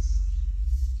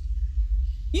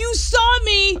 You saw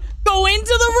me go into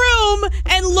the room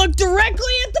and look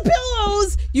directly at the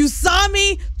pillows. You saw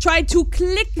me try to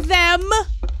click them.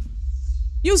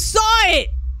 You saw it.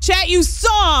 Chat, you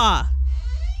saw.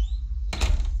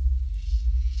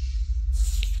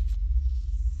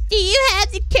 Do you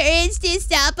have the courage to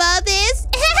stop all this?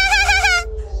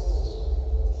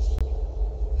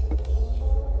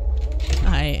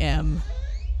 I am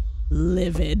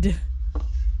livid.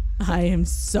 I am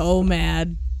so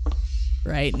mad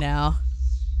right now.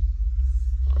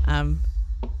 I'm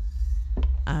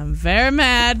very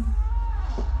mad.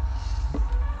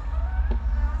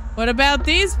 What about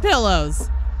these pillows?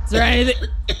 Is there anything?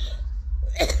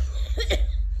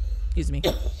 Excuse me.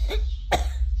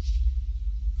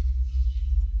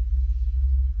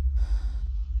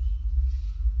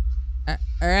 All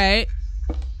right.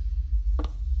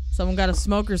 Someone got a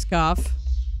smoker's cough.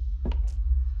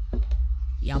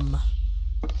 Yum.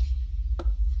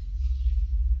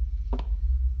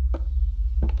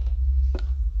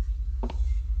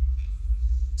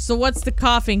 So what's the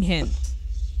coughing hint?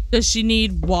 Does she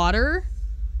need water?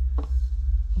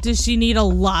 Does she need a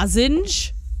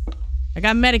lozenge? I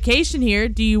got medication here.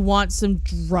 Do you want some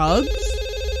drugs?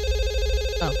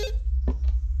 Oh.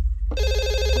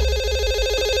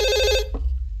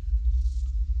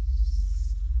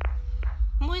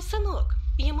 Мой сынок,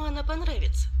 ему она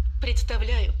понравится.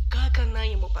 Представляю, как она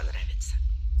ему понравится.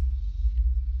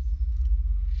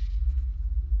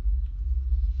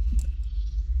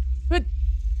 But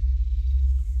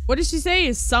what did she say?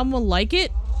 Is someone like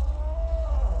it?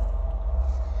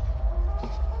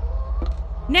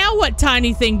 Now what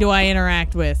tiny thing do I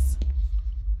interact with?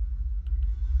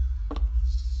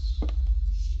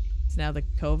 It's now the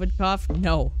COVID cough?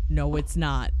 No, it's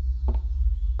not.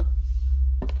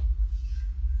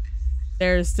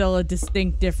 There is still a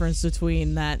distinct difference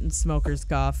between that and smoker's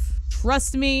cough.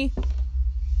 Trust me.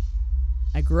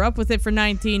 I grew up with it for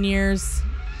 19 years.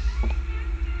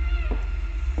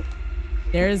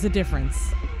 There is a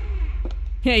difference.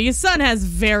 Yeah, your son has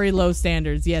very low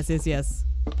standards. Yes.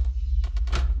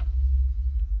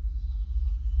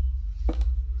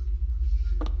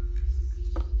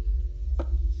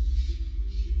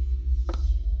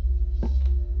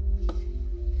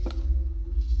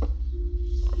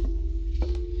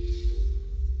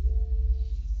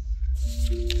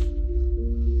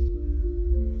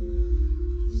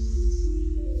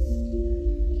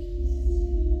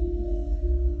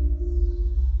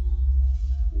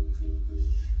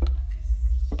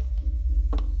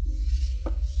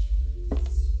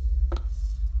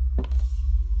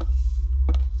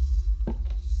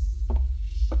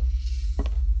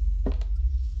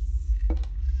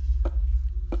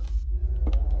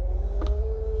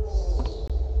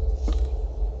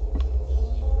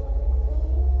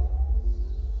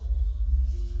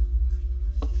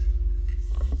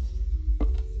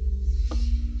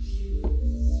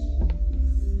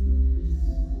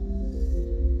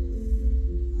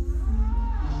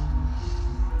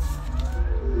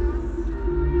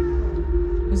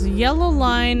 There's a yellow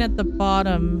line at the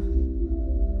bottom.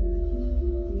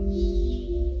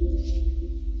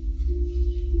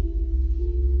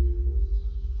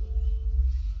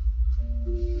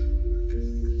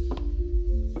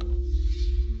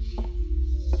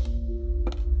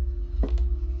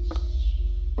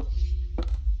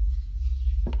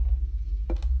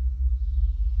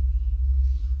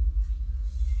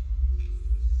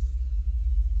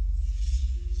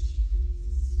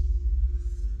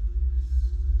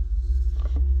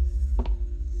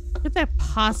 What could that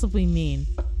possibly mean?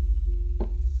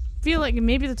 I feel like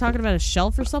maybe they're talking about a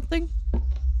shelf or something?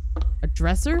 A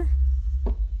dresser?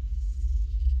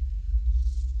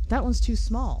 That one's too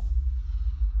small.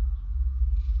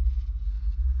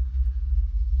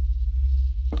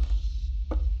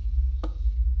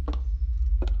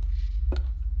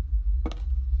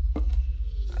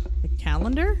 The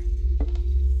calendar?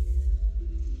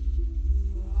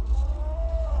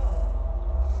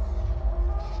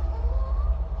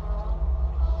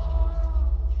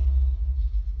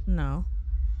 No.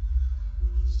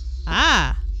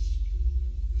 Ah!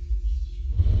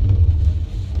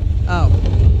 Oh.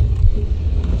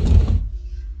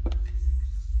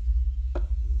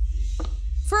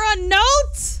 For a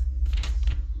note?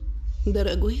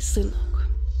 Дорогой сынок,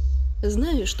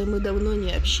 знаю, что мы давно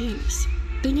не общались,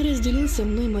 Ты не разделил со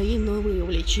мной мои новые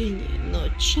увлечения, но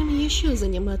чем еще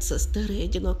заниматься старой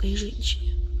одинокой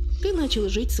женщине? Ты начал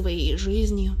жить своей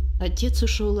жизнью, отец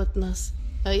ушел от нас,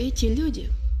 а эти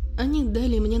люди, они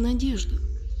дали мне надежду.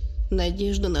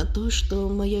 Надежду на то, что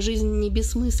моя жизнь не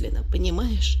бессмысленна,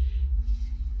 понимаешь?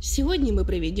 Сегодня мы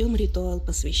проведем ритуал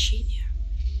посвящения,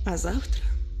 а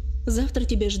завтра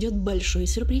тебя ждет большой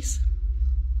сюрприз.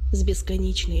 С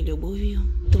бесконечной любовью,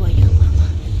 твоя мама.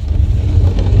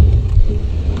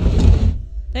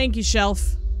 Thank you,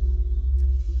 Shelf.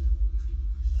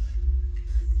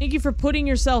 Thank you for putting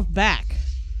yourself back.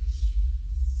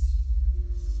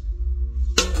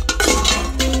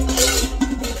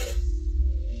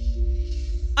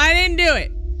 I didn't do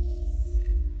it.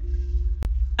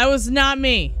 That was not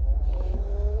me.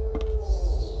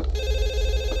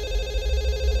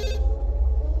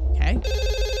 Okay.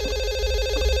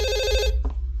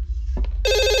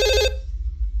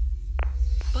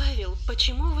 Павел,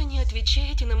 почему вы не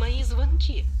отвечаете на мои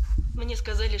звонки? Мне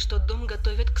сказали, что дом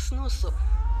готовят к сносу.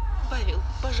 Павел,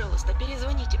 пожалуйста,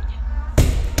 перезвоните мне.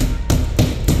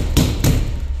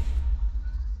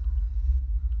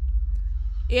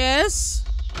 Yes.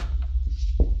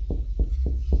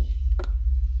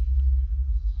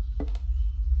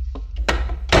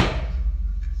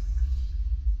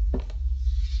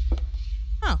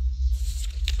 Oh.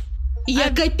 Я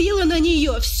копила на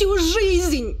нее всю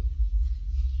жизнь.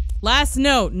 Last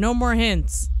note, no more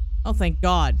hints. Oh, thank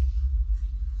God.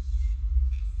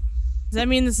 Does that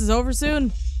mean this is over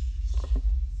soon?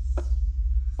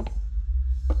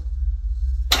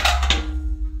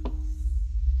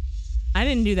 I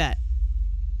didn't do that.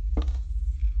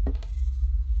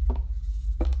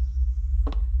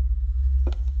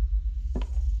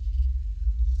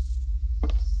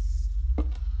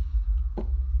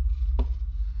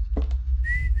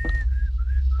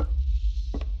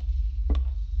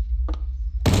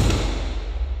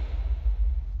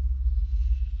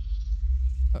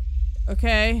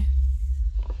 Okay.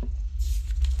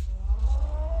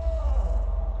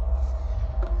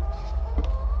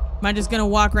 Am I just gonna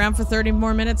walk around for 30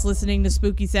 more minutes listening to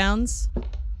spooky sounds?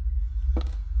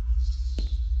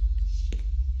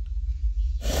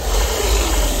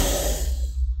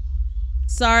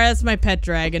 Sorry, that's my pet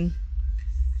dragon.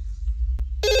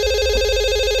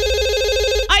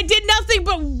 I did nothing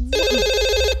but...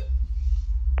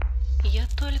 Я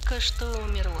только что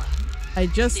умерла. I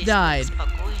just died.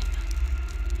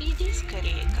 Иди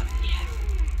скорее ко мне.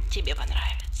 Тебе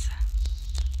понравится.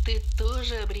 Ты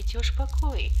тоже обретешь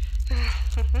покой.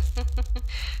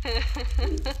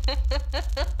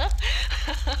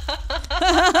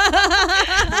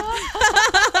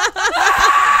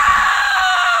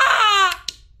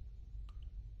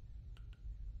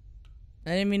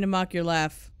 I didn't mean to mock your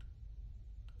laugh.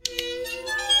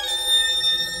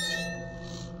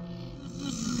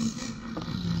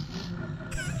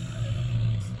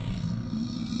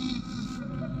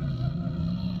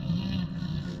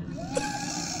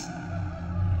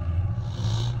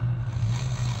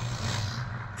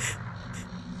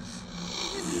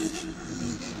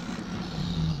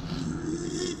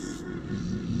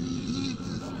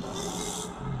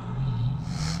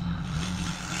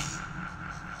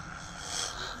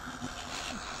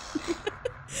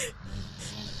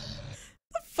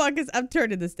 I'm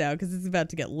turning this down because it's about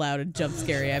to get loud and jump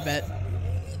scary, I bet.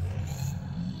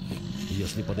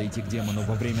 Если подойти к демону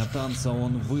во время танца,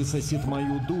 он высосет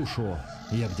мою душу.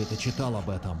 Я где-то читал об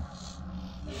этом.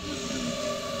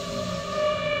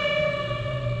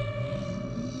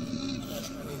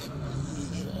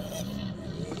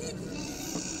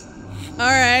 All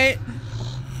right.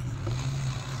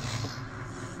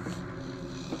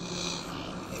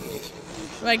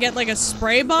 Do I get like a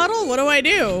spray bottle? What do I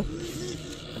do?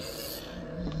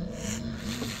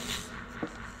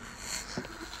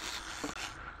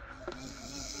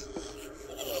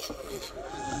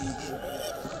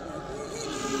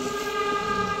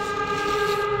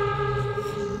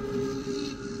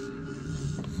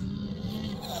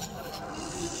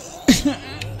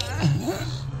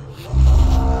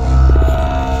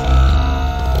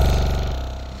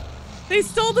 They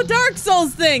stole the Dark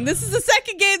Souls thing. This is the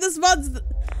second game this month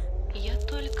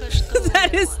that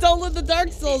has stolen the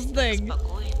Dark Souls thing.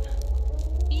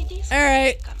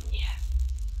 Alright.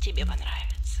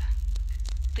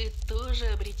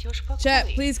 Chat,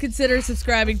 please consider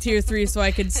subscribing tier 3 so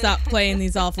I can stop playing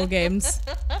these awful games.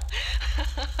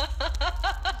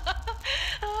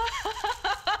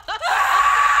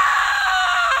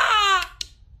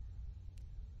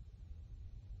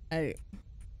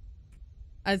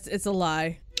 It's a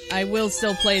lie. I will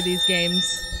still play these games.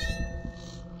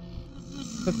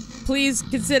 But please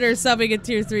consider subbing at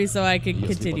tier 3 so I can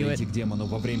continue it. Если подойти к демону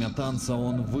во время танца,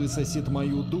 он высосет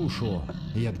мою душу.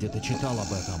 Я где-то читал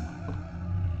об этом.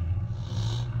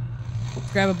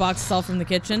 Grab a box of salt from the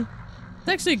kitchen. It's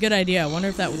actually a good idea. I wonder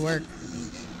if that would work.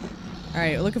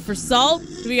 Alright, we're looking for salt.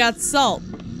 We got salt.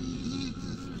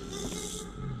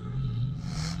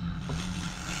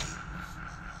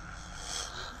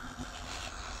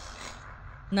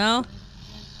 No?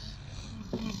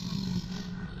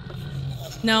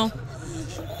 No.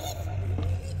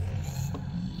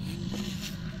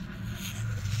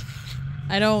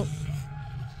 I don't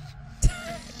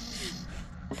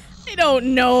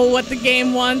know what the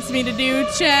game wants me to do,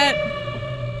 chat.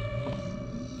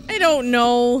 I don't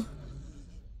know.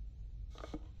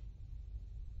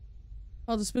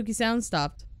 Oh, the spooky sound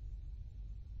stopped.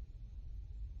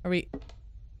 Am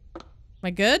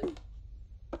I good?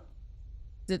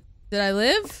 Did I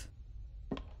live?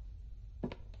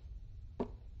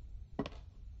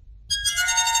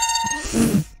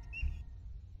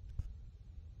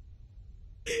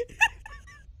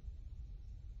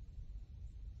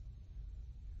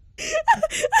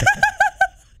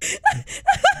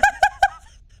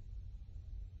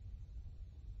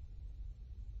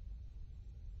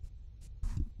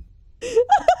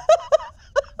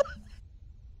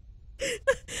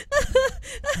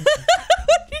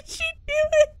 What did she do?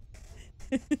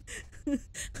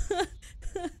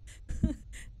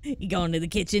 You going to the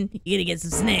kitchen? You gonna get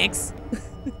some snacks?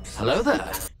 Hello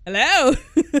there. Hello.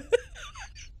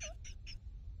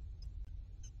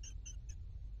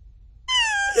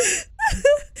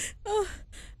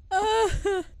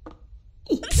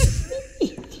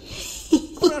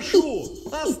 Прошу,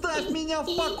 оставь меня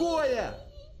в покое.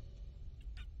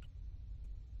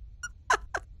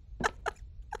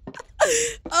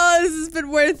 Oh, this has been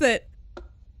worth it.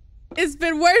 It's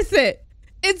been worth it.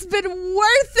 It's been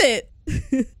worth it.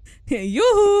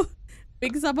 Yoo-hoo.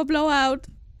 Big summer blowout.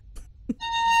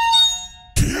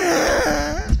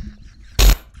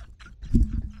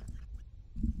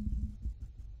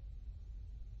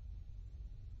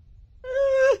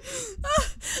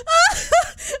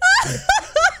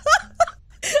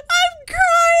 I'm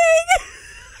crying.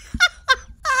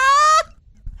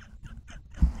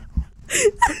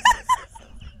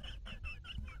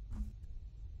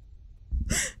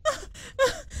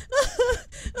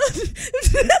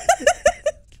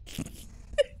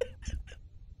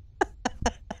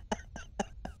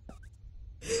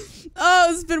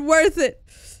 Oh, it's been worth it.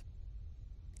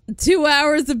 2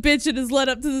 hours of bitching has led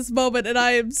up to this moment, and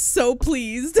I am so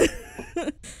pleased.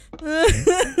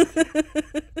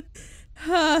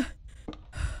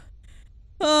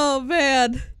 Oh,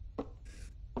 man.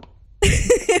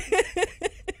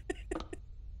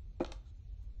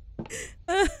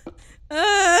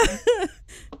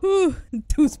 Whew,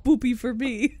 too spoopy for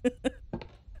me.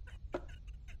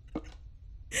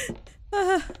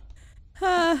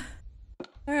 All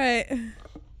right.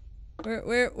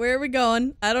 Where are we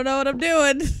going? I don't know what I'm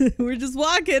doing. We're just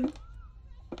walking.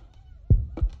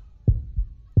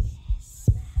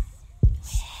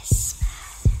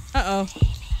 Uh-oh.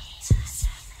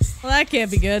 Well, that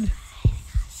can't be good.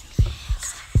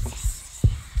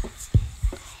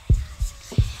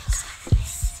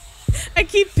 I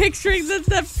keep picturing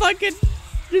that fucking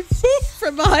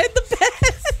from behind the bed.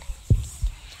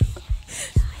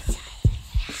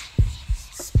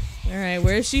 Alright,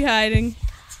 where is she hiding?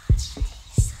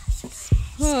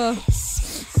 Oh.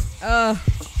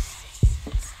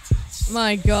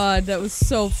 My god, that was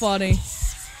so funny.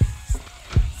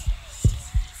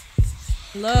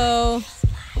 Hello?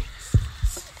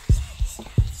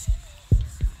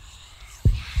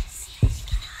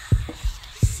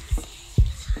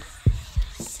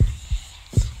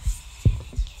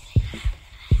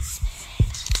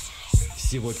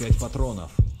 Всего 5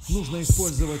 патронов. Нужно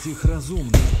использовать их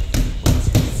разумно.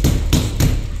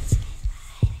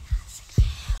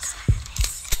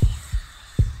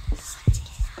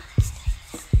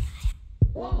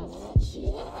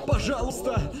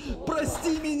 Пожалуйста,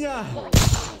 прости меня!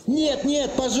 Нет,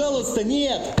 нет, пожалуйста,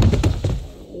 нет!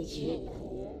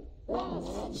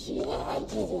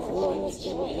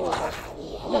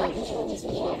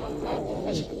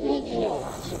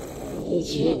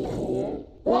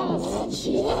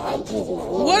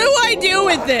 What do I do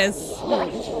with this?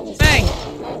 Bang!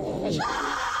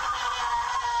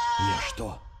 Я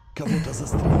что, кого-то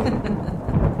застрелил?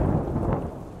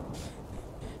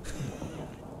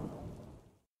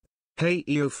 Hey,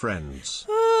 you friends.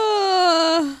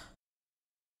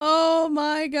 Oh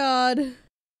my god.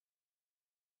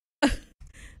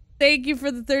 Thank you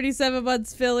for the 37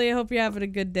 months, Philly. I hope you're having a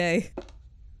good day.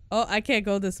 Oh, I can't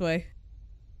go this way.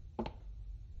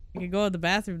 I can go to the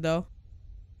bathroom though.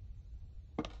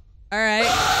 All right.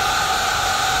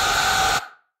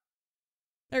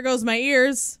 There goes my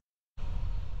ears.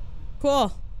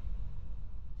 Cool.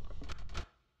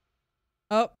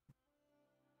 Oh.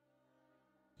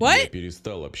 What? Я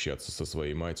перестал общаться со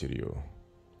своей матерью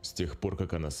с тех пор,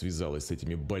 как она связалась с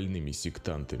этими больными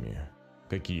сектантами.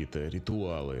 Какие-то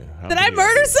ритуалы,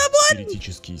 обряды,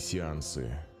 спиритические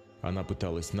сеансы. Она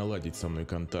пыталась наладить со мной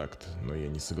контакт, но я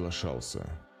не соглашался.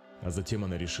 А затем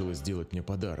она решила сделать мне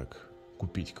подарок.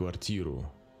 Купить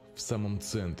квартиру в самом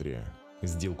центре.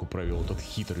 Сделку провел тот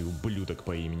хитрый ублюдок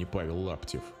по имени Павел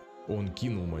Лаптев. Он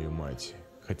кинул мою мать,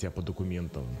 хотя по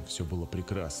документам все было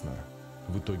прекрасно.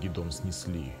 В итоге дом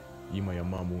снесли, и моя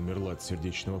мама умерла от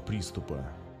сердечного приступа.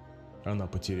 Она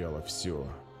потеряла все.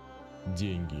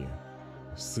 Деньги,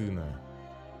 сына,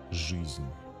 жизнь.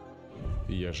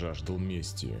 Я жаждал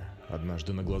мести.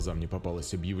 Однажды на глаза мне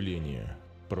попалось объявление.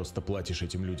 Просто платишь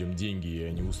этим людям деньги, и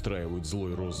они устраивают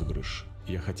злой розыгрыш.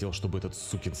 Я хотел, чтобы этот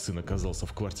сукин сын оказался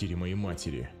в квартире моей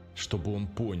матери. Чтобы он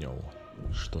понял,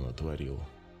 что натворил.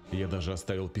 Я даже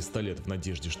оставил пистолет в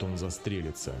надежде, что он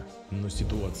застрелится. Но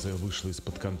ситуация вышла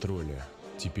из-под контроля.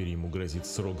 Теперь ему грозит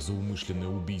срок за умышленное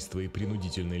убийство и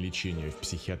принудительное лечение в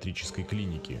психиатрической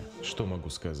клинике. Что могу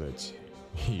сказать?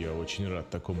 Я очень рад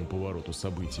такому повороту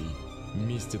событий.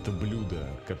 Месть — это блюдо,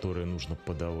 которое нужно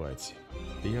подавать.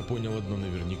 Я понял одно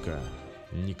наверняка.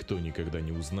 Никто никогда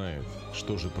не узнает,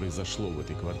 что же произошло в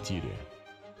этой квартире.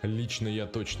 Лично я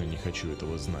точно не хочу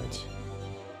этого знать.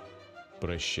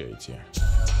 Прощайте.